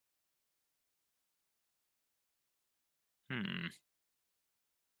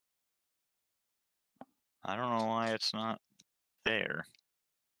 I don't know why it's not there.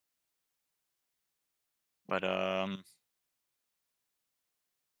 But,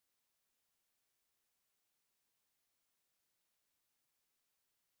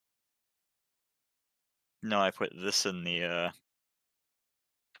 no, I put this in the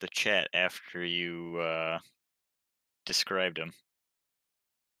chat after you, described him.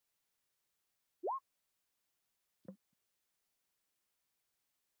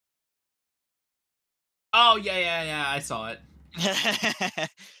 Oh, yeah, I saw it.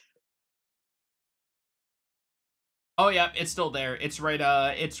 Oh, yeah, it's still there. It's right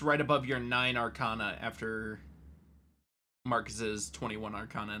above your 9 Arcana after Marcus's 21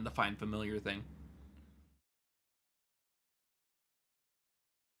 Arcana and the Find Familiar thing.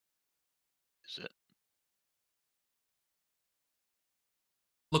 Is it?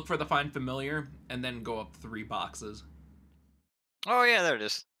 Look for the Find Familiar, and then go up 3 boxes. Oh, yeah, there it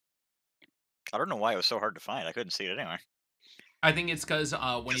is. I don't know why it was so hard to find. I couldn't see it anywhere. I think it's because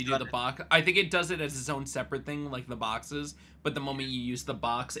when you do the box, I think it does it as its own separate thing, like the boxes. But the moment you use the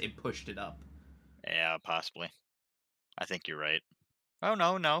box, it pushed it up. Yeah, possibly. I think you're right. Oh,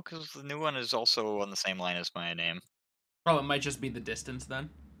 no, because the new one is also on the same line as my name. Oh, it might just be the distance then.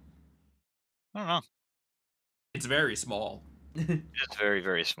 I don't know. It's very small. It's very,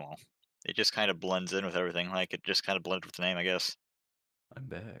 very small. It just kind of blends in with everything. Like, it just kind of blends with the name, I guess. I'm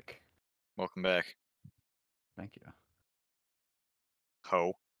back. Welcome back. Thank you.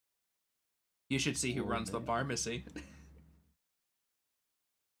 Ho. You should see who runs the pharmacy.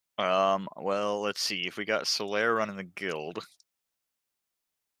 Well, let's see. If we got Solaire running the guild,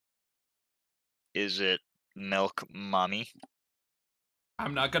 is it Milk Mommy?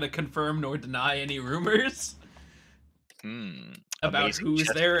 I'm not gonna confirm nor deny any rumors about Amazing who's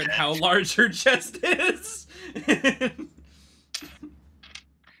chest there and bench. how large her chest is.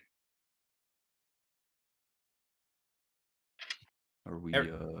 Are we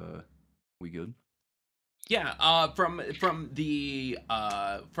we good? Yeah, from the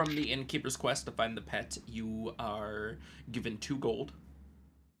innkeeper's quest to find the pet, you are given 2 gold.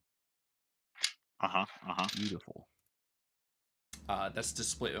 Beautiful. That's to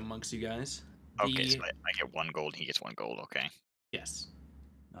split amongst you guys. Okay, so I get 1 gold, he gets 1 gold, okay. Yes.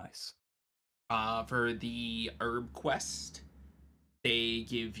 Nice. For the herb quest, they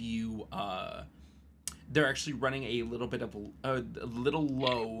give you they're actually running a little bit of a little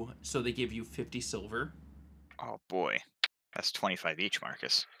low, so they give you 50 silver. Oh boy. That's 25 each,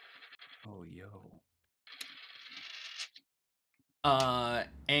 Marcus. Oh, yo.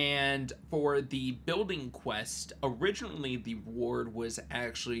 And for the building quest, originally the reward was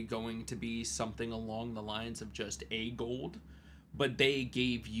actually going to be something along the lines of just a gold, but they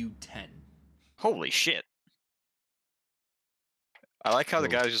gave you 10. Holy shit. I like how the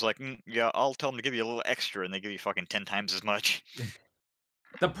So- guy's just like, yeah, I'll tell him to give you a little extra, and they give you fucking 10 times as much.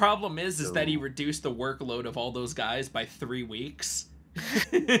 The problem is that he So- reduced the workload of all those guys by 3 weeks.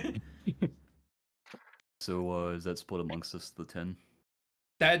 So, is that split amongst us, the 10?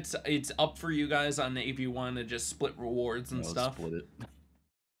 It's up for you guys on if you want to just split rewards and No, stuff. split it.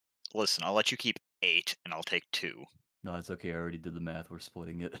 Listen, I'll let you keep 8, and I'll take 2. No, it's okay. I already did the math. We're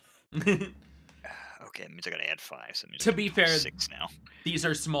splitting it. Okay, it means I gotta add 5. So it means To be fair, 6 now. These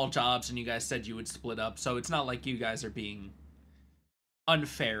are small jobs, and you guys said you would split up, so it's not like you guys are being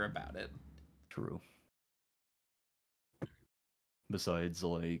unfair about it. True. Besides,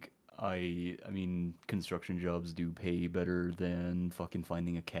 like, I mean, construction jobs do pay better than fucking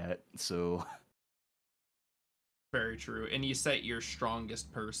finding a cat, so... Very true. And you set your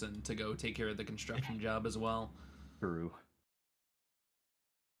strongest person to go take care of the construction job as well. True.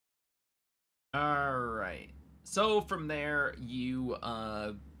 Alright. So from there, you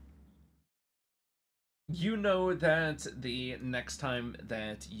know that the next time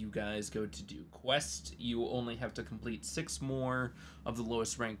that you guys go to do quest, you only have to complete 6 more of the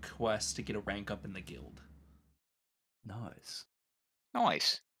lowest rank quests to get a rank up in the guild. Nice.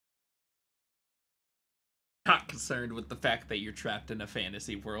 Nice. Not concerned with the fact that you're trapped in a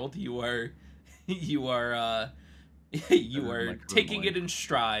fantasy world. You are taking it in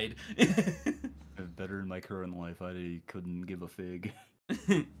stride. Better in my current life. I couldn't give a fig.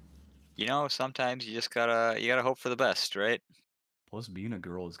 You know, sometimes you just gotta hope for the best, right? Plus, being a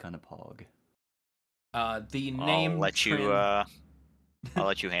girl is kind of pog. The name I'll let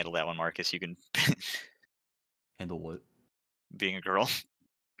you handle that one, Marcus. You can Handle what? being a girl.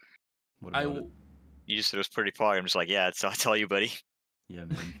 What about it? You just said it was pretty pog. I'm just like, yeah, I'll tell you, buddy. Yeah,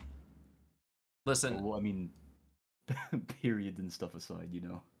 man. Listen. Well, I mean, periods and stuff aside, you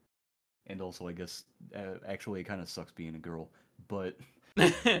know. And also, I guess, actually, it kind of sucks being a girl. But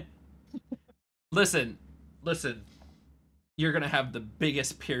listen. You're gonna have the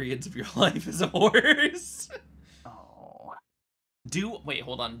biggest periods of your life as a horse. Oh. Wait,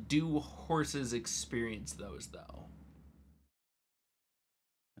 hold on. Do horses experience those though?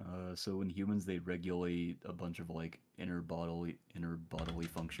 So in humans, they regulate a bunch of like inner bodily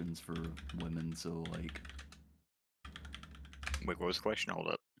functions for women. So like, Wait, what was the question? Hold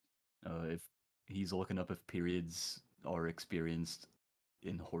up. if he's looking up if periods are experienced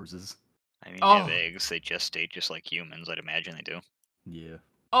in horses. I mean, they have eggs. They gestate just like humans. I'd imagine they do. Yeah.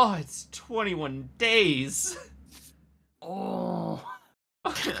 Oh, it's 21 days. Oh.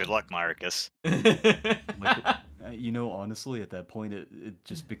 Good luck, Marcus. Like, you know, honestly, at that point, it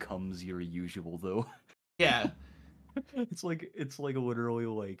just becomes your usual, though. Yeah. It's like literally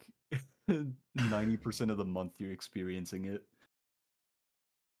like 90% of the month you're experiencing it.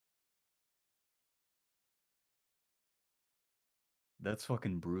 That's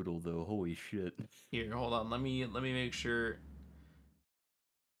fucking brutal, though. Holy shit. Here, hold on. Let me make sure.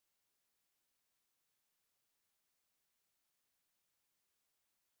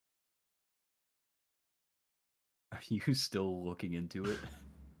 Are you still looking into it?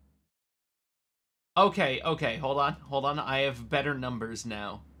 Okay, hold on. I have better numbers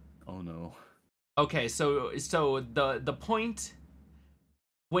now. Oh no. Okay, so the point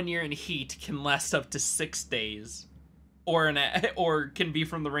when you're in heat can last up to 6 days, or can be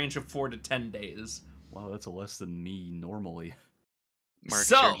from the range of 4 to 10 days. Wow, that's less than me normally. Marcus,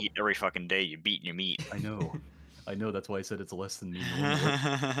 So- you're in heat every fucking day. You beating your meat. I know. I know, that's why I said it's less than me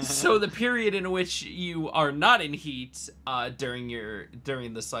normally. So the period in which you are not in heat during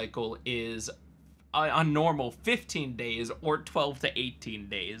the cycle is on normal 15 days or 12 to 18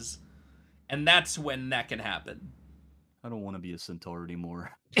 days. And that's when that can happen. I don't want to be a centaur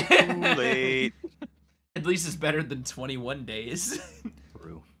anymore. Too late. At least it's better than 21 days.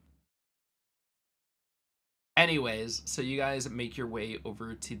 True. Anyways, so you guys make your way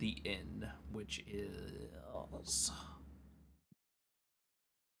over to the inn, which is...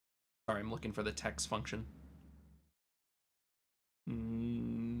 Sorry, I'm looking for the text function.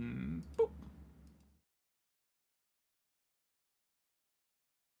 Boop.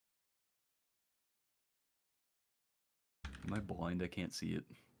 Am I blind? I can't see it.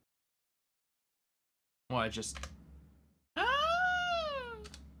 Well, I just...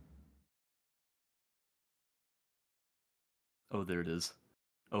 Oh, there it is.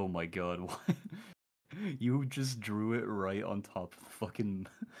 Oh my god, what? You just drew it right on top of the fucking...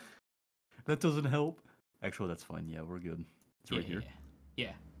 That doesn't help. Actually, that's fine. Yeah, we're good. It's right here.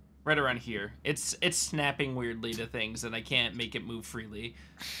 Yeah. Right around here. It's snapping weirdly to things, and I can't make it move freely.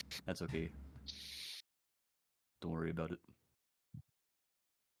 That's okay. Don't worry about it.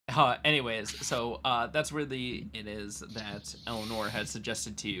 Anyways, so that's where the inn is that Eleanor had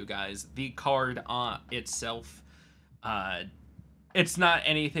suggested to you guys. The card itself It's not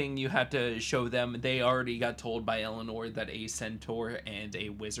anything you have to show them. They already got told by Eleanor that a centaur and a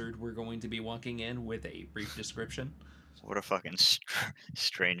wizard were going to be walking in with a brief description. What a fucking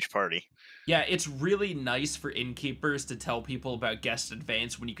strange party. Yeah, it's really nice for innkeepers to tell people about guest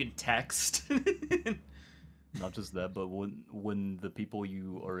advance when you can text. Not just that, but when the people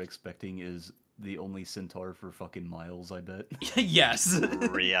you are expecting is the only centaur for fucking miles, I bet. Yes.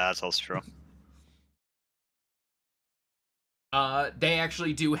 Yeah, that's also true. They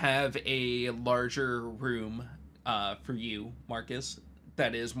actually do have a larger room for you, Marcus,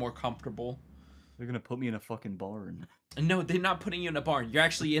 that is more comfortable. They're gonna put me in a fucking barn. No, they're not putting you in a barn. You're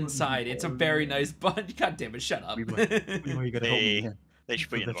actually inside. It's a very nice barn. God damn it, shut up. You gotta help me. Man. They should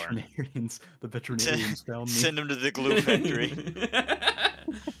put you in the barn. The veterinarians found me. Send them to the glue factory.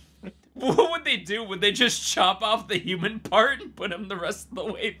 What would they do? Would they just chop off the human part and put him the rest of the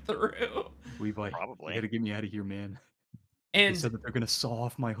way through? Levi, Probably. you gotta get me out of here, man. And they said that they're gonna saw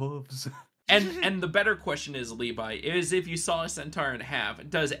off my hooves. And the better question is, Levi, is if you saw a centaur in half,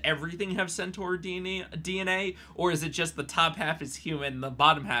 does everything have centaur DNA, or is it just the top half is human, the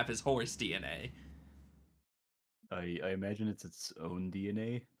bottom half is horse DNA? I imagine it's its own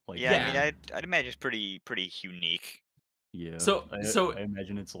DNA. Like Yeah, I mean, I'd imagine it's pretty unique. Yeah. So I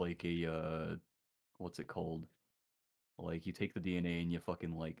imagine it's like a what's it called? Like you take the DNA and you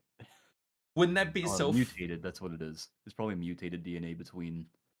fucking like. Wouldn't that be so mutated? That's what it is. It's probably mutated DNA between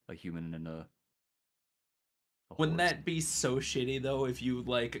a human and a Wouldn't horse. that be so shitty though if you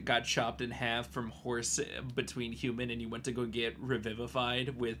like got chopped in half from horse between human and you went to go get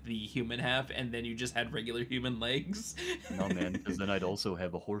revivified with the human half and then you just had regular human legs? No man, because then I'd also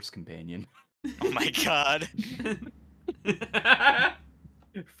have a horse companion. Oh my god.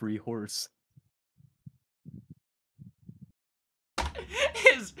 Free horse.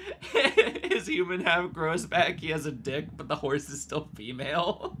 His human half grows back, he has a dick, but the horse is still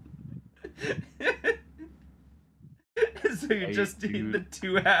female. So you're just eating the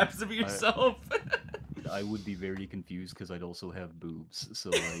two halves of yourself. I would be very confused because I'd also have boobs, so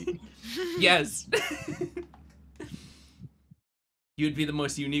like... Yes. You'd be the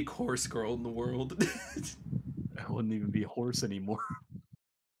most unique horse girl in the world. I wouldn't even be a horse anymore.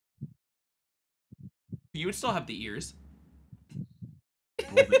 You would still have the ears.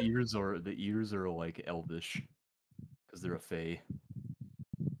 Well, the ears are like elvish because they're a fae.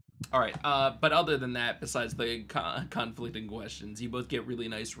 All right, but other than that, besides the conflicting questions, you both get really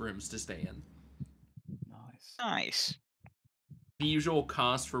nice rooms to stay in. Nice. The usual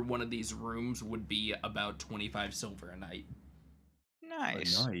cost for one of these rooms would be about 25 silver a night.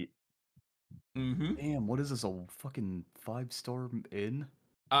 Nice. A night? Mm-hmm. Damn, what is this, a fucking 5-star inn?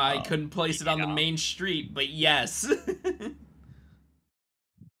 I couldn't place it on the main street, but yes.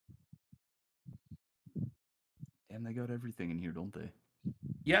 Damn, they got everything in here, don't they?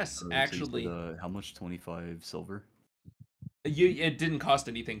 Yes, actually. So how much? 25 silver? It didn't cost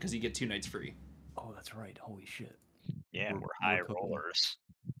anything because you get 2 nights free. Oh, that's right. Holy shit. Yeah, we're high rollers.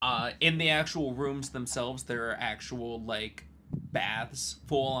 In the actual rooms themselves, there are actual like baths,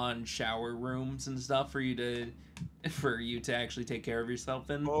 full-on shower rooms and stuff for you to actually take care of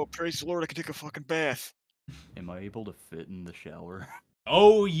yourself in. Oh, praise the Lord! I can take a fucking bath. Am I able to fit in the shower?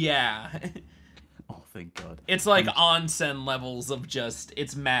 Oh yeah. Oh, thank God. It's like onsen levels of just,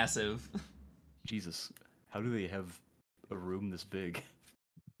 it's massive. Jesus, how do they have a room this big?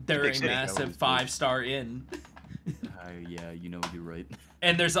 They're a massive 5-star inn. Yeah, you know, you're right.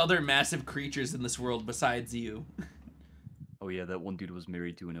 And there's other massive creatures in this world besides you. Oh yeah, that one dude was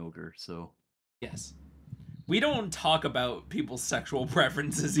married to an ogre, so... Yes. We don't talk about people's sexual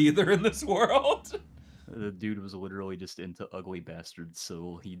preferences either in this world. The dude was literally just into ugly bastards,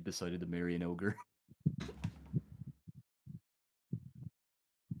 so he decided to marry an ogre.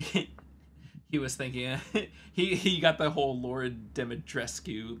 He was thinking, he got the whole Lord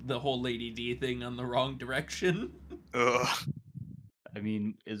Dimitrescu, the whole Lady D thing on the wrong direction. Ugh. I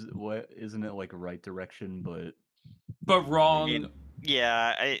mean, isn't it like right direction, but wrong? I mean,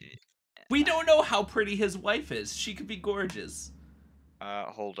 yeah, we don't know how pretty his wife is. She could be gorgeous.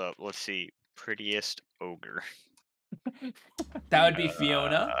 Hold up. Let's see. Prettiest ogre. That would be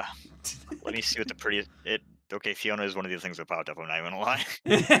Fiona. Let me see what the prettiest... Okay, Fiona is one of the things that popped up, I'm not even gonna lie.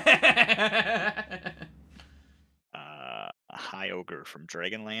 A high ogre from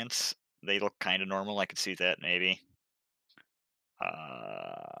Dragonlance. They look kind of normal. I could see that, maybe.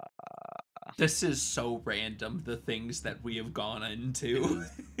 This is so random, the things that we have gone into.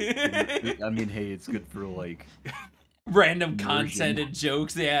 I mean, hey, it's good for, like... random content and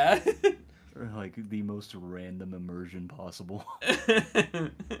jokes, yeah. Or, like, the most random immersion possible.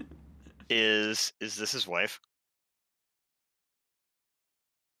 Is this his wife?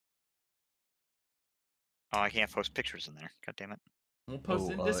 Oh, I can't post pictures in there. God damn it. We'll post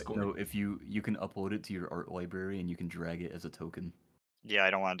it in Oh, Discord. no, if you can upload it to your art library and you can drag it as a token. Yeah,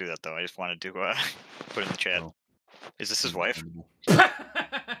 I don't want to do that though. I just wanted to put it in the chat. Oh, Is this his wife?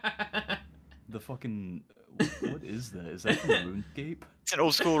 understandable. The fucking what is that? Is that from RuneScape? It's an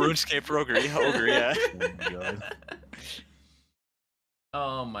old school RuneScape ogre, yeah. Oh my god.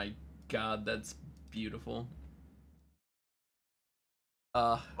 Oh my god, that's beautiful.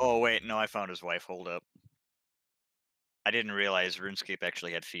 Oh wait, no, I found his wife. Hold up. I didn't realize RuneScape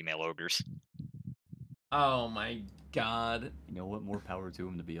actually had female ogres. Oh my god. You know what? More power to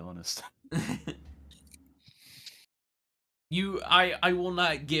him, to be honest. I will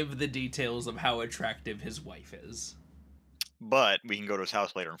not give the details of how attractive his wife is. But we can go to his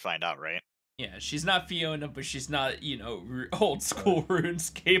house later and find out, right? Yeah, she's not Fiona, but she's not, you know, old school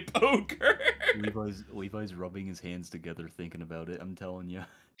RuneScape ogre. Levi's rubbing his hands together thinking about it. I'm telling you,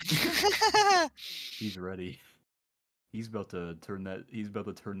 he's ready. He's about to turn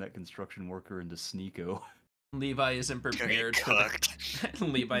that construction worker into Sneeko. Levi isn't prepared for cooked.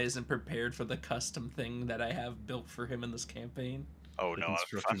 Levi isn't prepared for the custom thing that I have built for him in this campaign. Oh The no,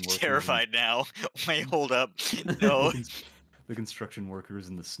 construction I'm workers terrified now. Wait, hold up. No. The construction workers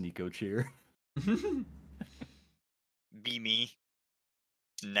in the Sneeko chair. Be me.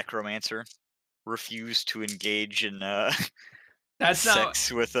 Necromancer. Refuse to engage in That's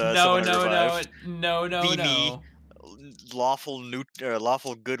sex with no, someone no, revived. no, Be me. no.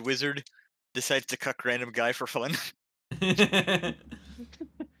 Lawful good wizard decides to cuck random guy for fun.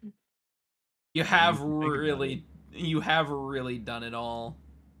 You have When you think about really, you have really done it all.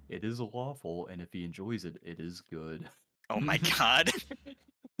 It is lawful, and if he enjoys it, it is good. Oh my god.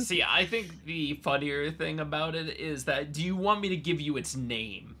 See, I think the funnier thing about it is that, do you want me to give you its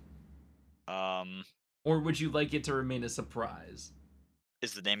name? Or would you like it to remain a surprise?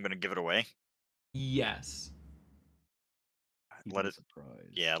 Is the name gonna give it away? Yes. Let it. Surprise.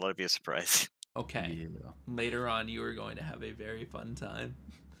 Yeah, let it be a surprise. Okay. Yeah. Later on, you are going to have a very fun time.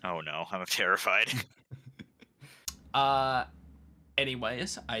 Oh no, I'm terrified.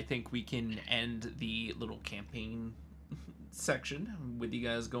 Anyways, I think we can end the little campaign section with you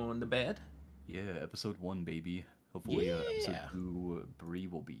guys going to bed. Yeah, episode 1, baby. Hopefully, episode Yeah. 2, Bree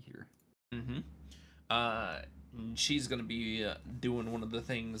will be here. She's gonna be doing one of the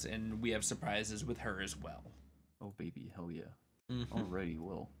things, and we have surprises with her as well. Oh, baby, hell yeah. Mhm. Alrighty,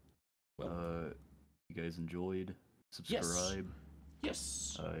 well. You guys enjoyed? Subscribe.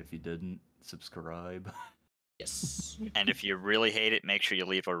 Yes. If you didn't, subscribe. Yes. And if you really hate it, make sure you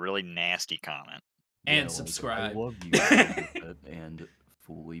leave a really nasty comment. And Yeah, subscribe. I love you, guys, and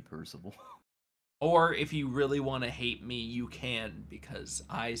Fully Percival. Or if you really want to hate me, you can, because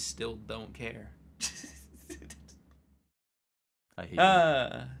I still don't care. I hate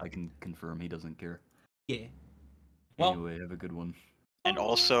him. I can confirm he doesn't care. Yeah. Well, Anyway, have a good one. And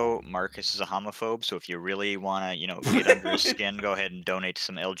also, Marcus is a homophobe, so if you really want to, get under his skin, go ahead and donate to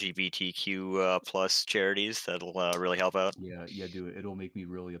some LGBTQ plus charities. That'll really help out. Yeah, do it. It'll make me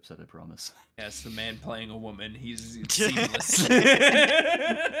really upset, I promise. yes, the man playing a woman. He's seamless.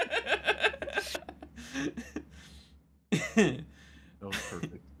 That was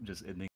perfect. Just ending.